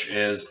wish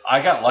is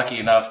I got lucky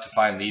enough to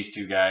find these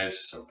 2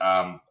 guys.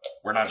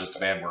 We're not just a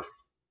band; we're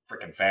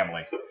freaking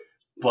family.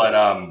 But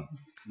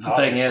the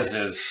thing is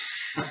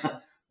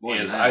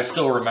I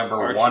still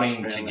remember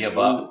wanting to give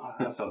up,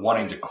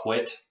 wanting to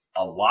quit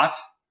a lot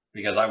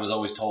because I was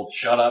always told,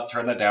 "Shut up,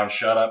 turn that down,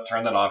 shut up,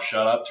 turn that off,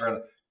 shut up,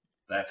 turn."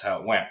 That's how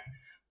it went.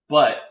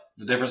 But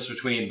the difference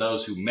between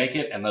those who make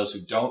it and those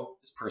who don't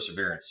is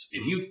perseverance.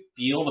 If you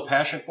feel the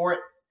passion for it,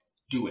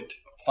 do it.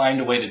 Find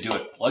a way to do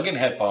it. Plug in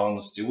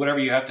headphones, do whatever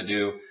you have to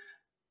do,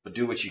 but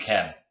do what you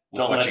can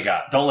with what you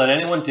got. Don't let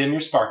anyone dim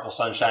your sparkle,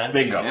 sunshine.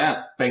 Bingo.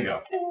 Yeah.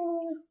 Bingo.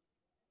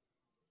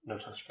 No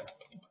touch.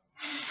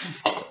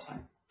 That's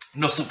fine.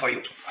 No soup for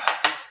you.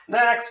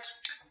 Next.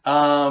 If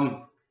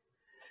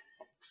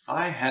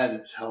I had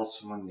to tell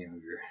someone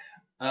younger,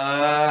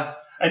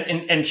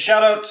 And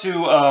shout out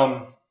to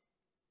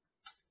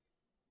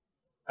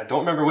I don't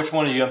remember which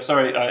one of you. I'm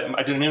sorry.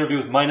 I did an interview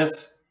with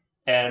Minus,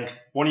 and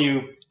one of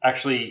you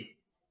actually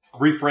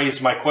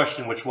rephrased my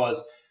question, which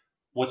was,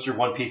 "What's your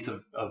one piece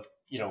of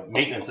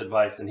maintenance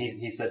advice?" And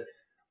he said,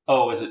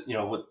 "Oh, is it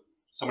what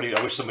somebody?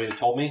 I wish somebody had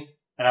told me."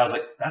 And I was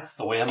like, "That's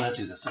the way I'm going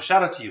to do this." So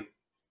shout out to you.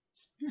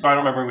 Sorry, I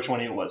don't remember which one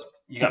of you it was.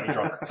 You got me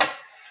drunk.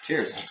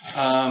 Cheers.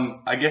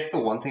 I guess the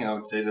one thing I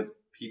would say to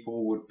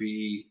people would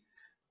be,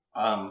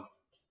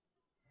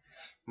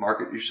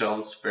 market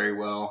yourselves very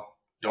well.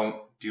 Don't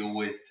deal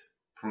with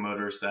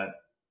promoters that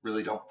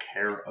really don't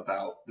care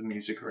about the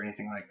music or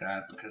anything like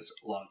that, because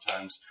a lot of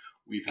times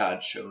we've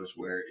had shows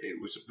where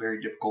it was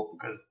very difficult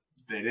because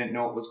they didn't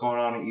know what was going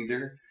on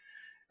either.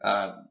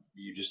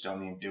 You just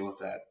don't need to deal with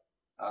that.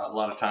 A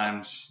lot of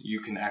times you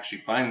can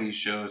actually find these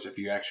shows if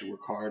you actually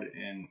work hard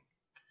and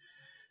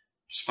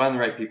just find the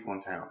right people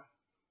in town.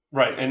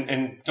 Right,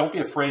 and don't be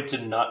afraid to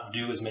not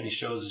do as many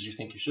shows as you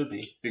think you should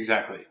be.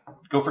 Exactly.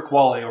 Go for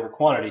quality over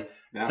quantity,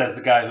 Yeah. says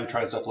the guy who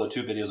tries to upload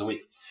 2 videos a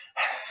week.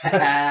 But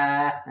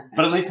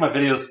at least my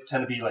videos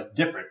tend to be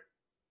different.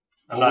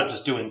 I'm not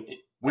just doing...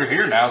 We're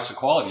here now, so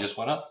quality just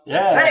went up.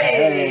 Yeah.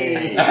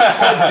 Hey!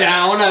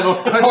 Down, I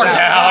don't know. Or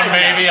down,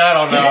 maybe, I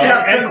don't know.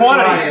 Yeah. And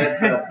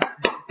quantity. Quantity.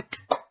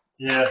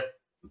 Yeah.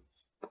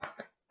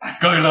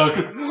 Good luck.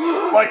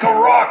 Like a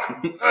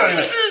rock.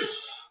 Anyway.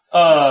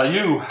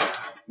 You.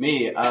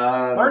 Me.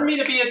 Learn me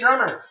to be a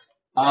drummer.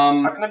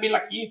 How can I be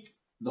like you?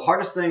 The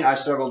hardest thing I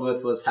struggled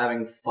with was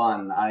having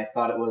fun. I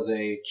thought it was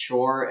a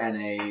chore and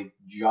a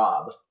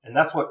job. And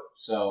that's what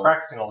So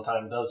practicing all the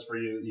time does for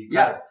you. You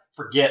Yeah. kind of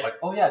forget,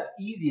 oh yeah, it's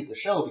easy at the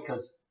show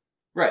because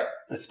right,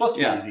 it's supposed to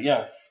be Yeah. easy,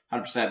 yeah.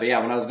 100%. But yeah,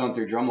 when I was going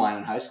through drumline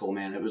in high school,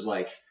 man, it was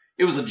a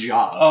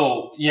job.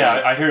 Oh, yeah,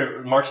 Right. I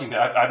hear marching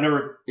band. I've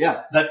never...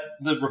 Yeah.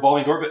 The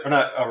revolving door... Or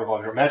not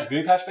revolving door. Magic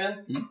Viewing Patch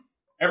Band. Mhm.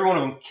 Every one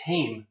of them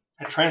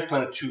had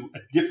transplanted to a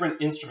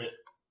different instrument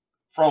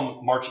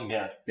from marching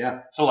band.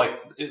 Yeah. So,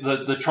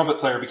 the trumpet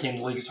player became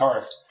the lead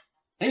guitarist.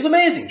 And he's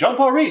amazing. John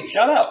Paul Reed,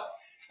 shout out.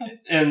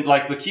 And,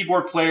 the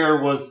keyboard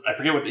player was... I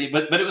forget what...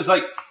 But it was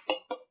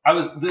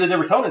they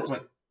were telling us,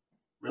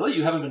 really?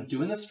 You haven't been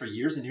doing this for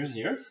years and years and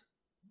years?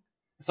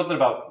 Something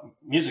about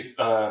music,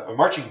 a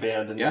marching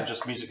band, and Yeah.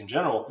 just music in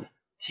general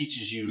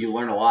teaches you. You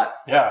learn a lot.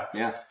 Yeah.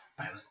 Yeah.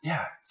 But it was,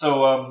 yeah.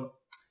 So,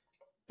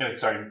 anyway,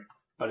 sorry,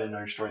 but I didn't know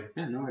your story.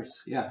 Yeah, no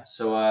worries. Yeah.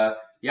 So, I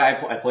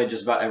played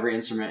just about every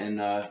instrument in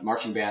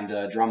marching band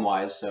drum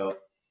wise. So,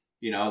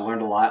 I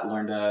learned a lot,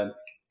 learned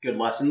good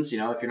lessons. If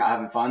you're not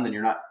having fun, then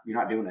you're not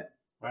doing it.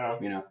 Right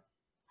on.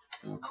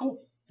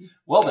 Cool.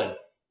 Well then,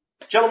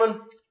 gentlemen,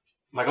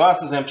 my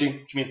glass is empty,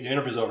 which means the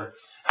interview's over.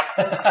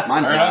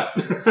 Mine's Fair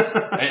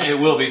not. It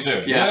will be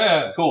soon.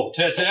 Yeah. Cool.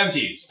 To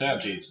empties. To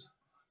empties.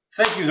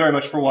 Thank you very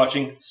much for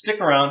watching. Stick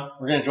around.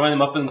 We're going to join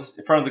them up in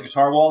front of the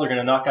guitar wall. They're going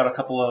to knock out a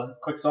couple of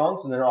quick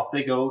songs, and then off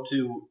they go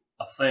to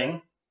a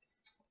thing.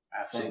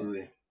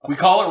 Absolutely. We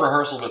call it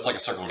rehearsal, but it's like a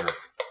circle jerk.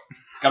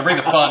 Got to bring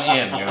the fun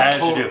in.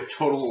 As you do.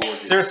 Total orgy.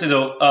 Seriously,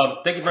 though,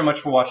 thank you very much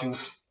for watching.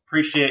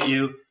 Appreciate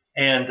you,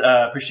 and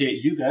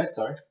appreciate you guys.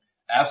 Sorry.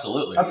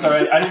 Absolutely. I'm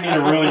sorry. I didn't mean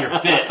to ruin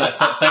your bit.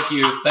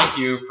 Thank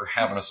you for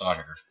having us on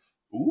here.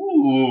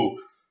 Ooh.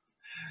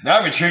 Now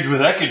I'm intrigued what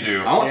that could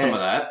do. I want some of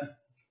that.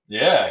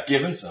 Yeah,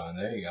 give him some.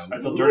 There you go. I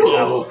feel dirty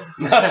now.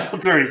 I feel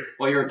dirty.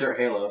 Well, you're a Dirt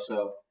Halo,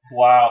 so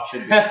Wow. should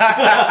be.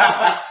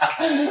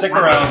 Stick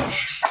around.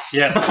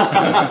 Yes.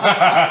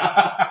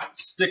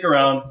 Stick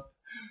around.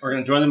 We're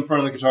going to join them in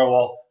front of the guitar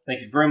wall.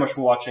 Thank you very much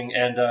for watching.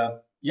 And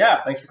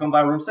thanks for coming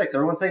by room 6.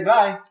 Everyone say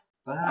bye.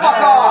 Fuck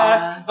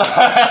off!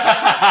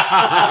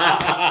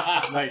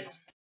 Nice.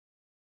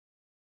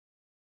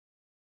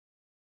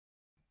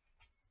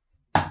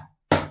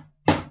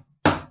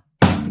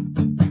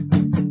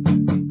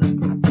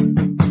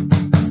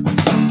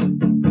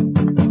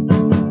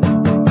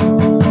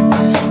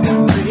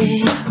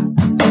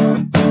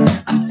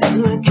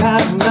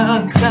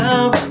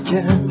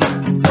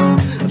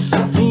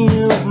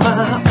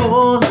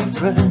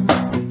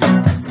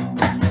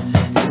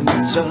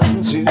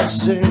 Time to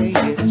say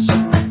it's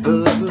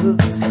over.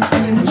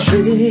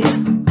 Tree,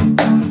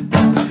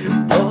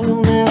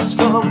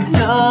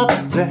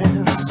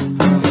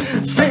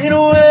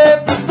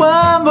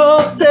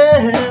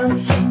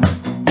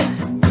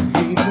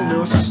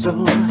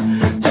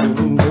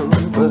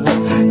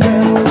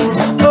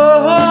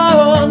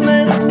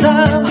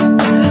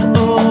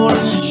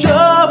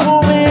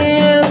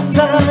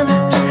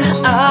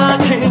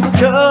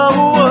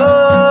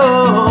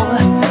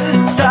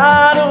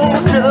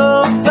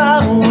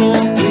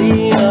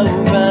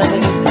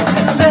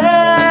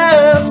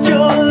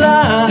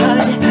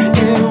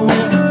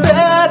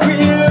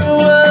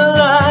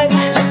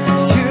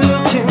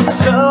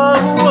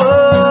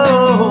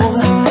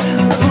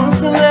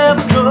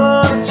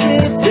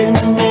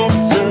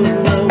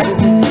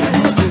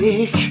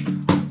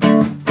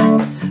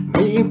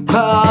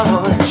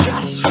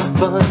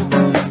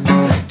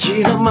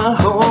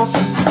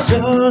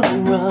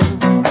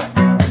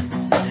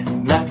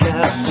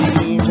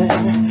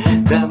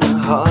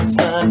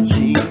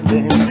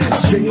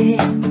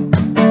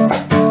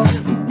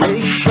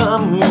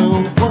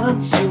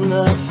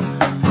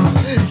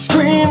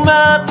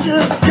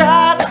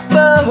 skies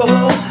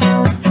above.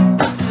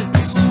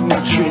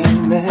 Sweet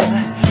dreaming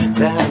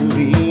that I'm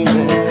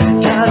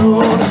leaving. Got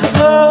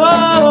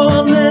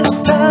on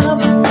this time.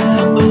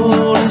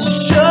 Oh, to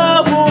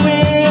show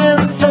me the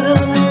sun.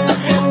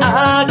 I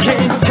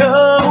can't go.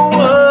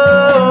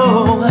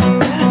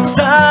 'Cause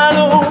I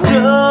don't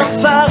know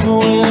if I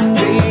will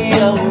be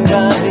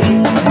alright.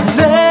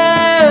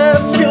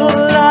 Live your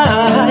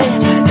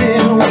life,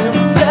 it will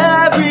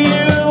bury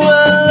you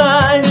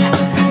alive.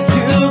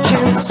 You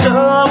can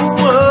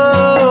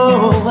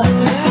sorrow,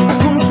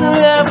 once I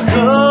let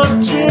go,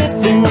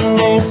 drifting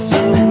me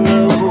so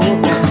low.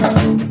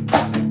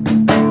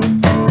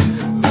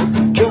 Hope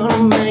we're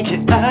gonna make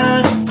it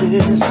out of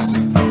this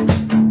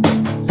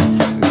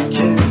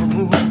again.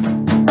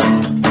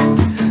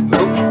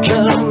 Hope we're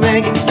gonna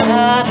make it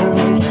out of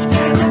this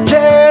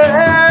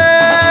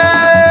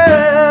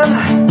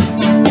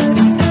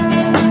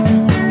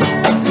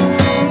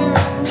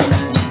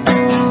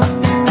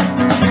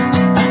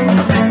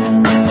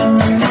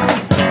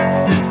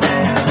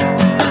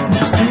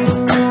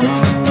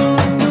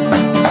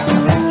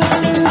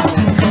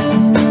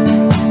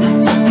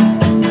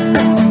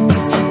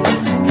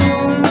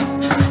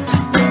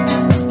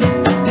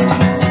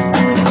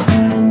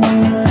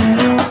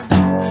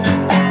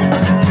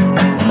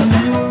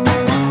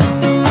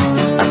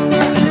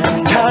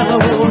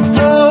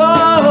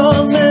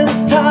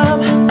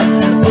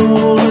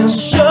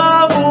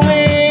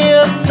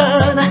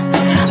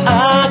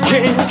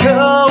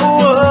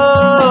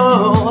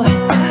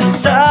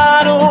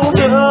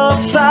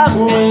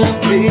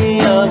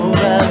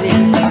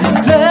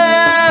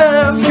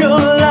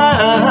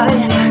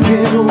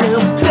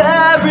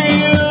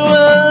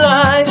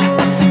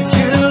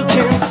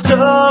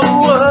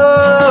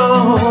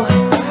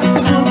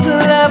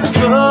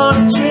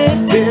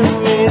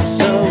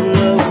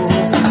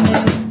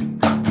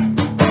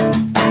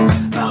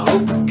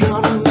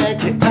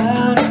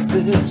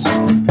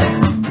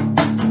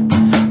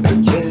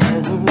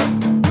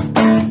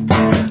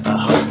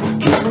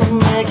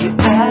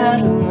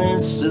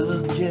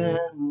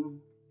again.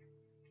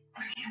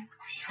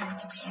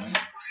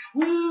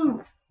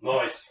 Woo!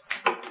 Nice.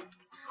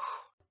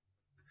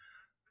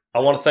 I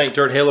want to thank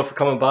Dirt Halo for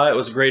coming by. It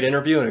was a great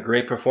interview and a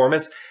great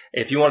performance.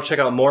 If you want to check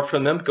out more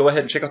from them, go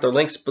ahead and check out their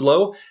links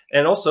below.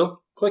 And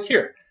also, click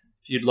here.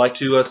 If you'd like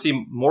to see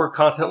more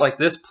content like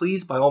this,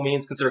 please, by all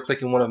means, consider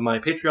clicking one of my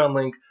Patreon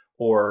links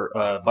or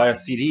buy a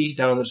CD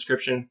down in the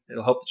description.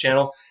 It'll help the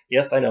channel.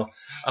 Yes, I know.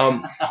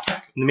 In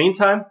the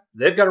meantime,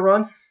 they've got to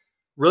run.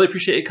 Really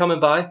appreciate you coming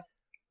by.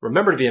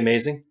 Remember to be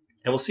amazing.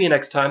 And we'll see you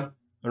next time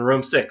in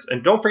Room 6.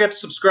 And don't forget to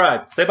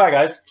subscribe. Say bye,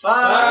 guys.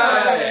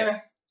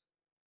 Bye.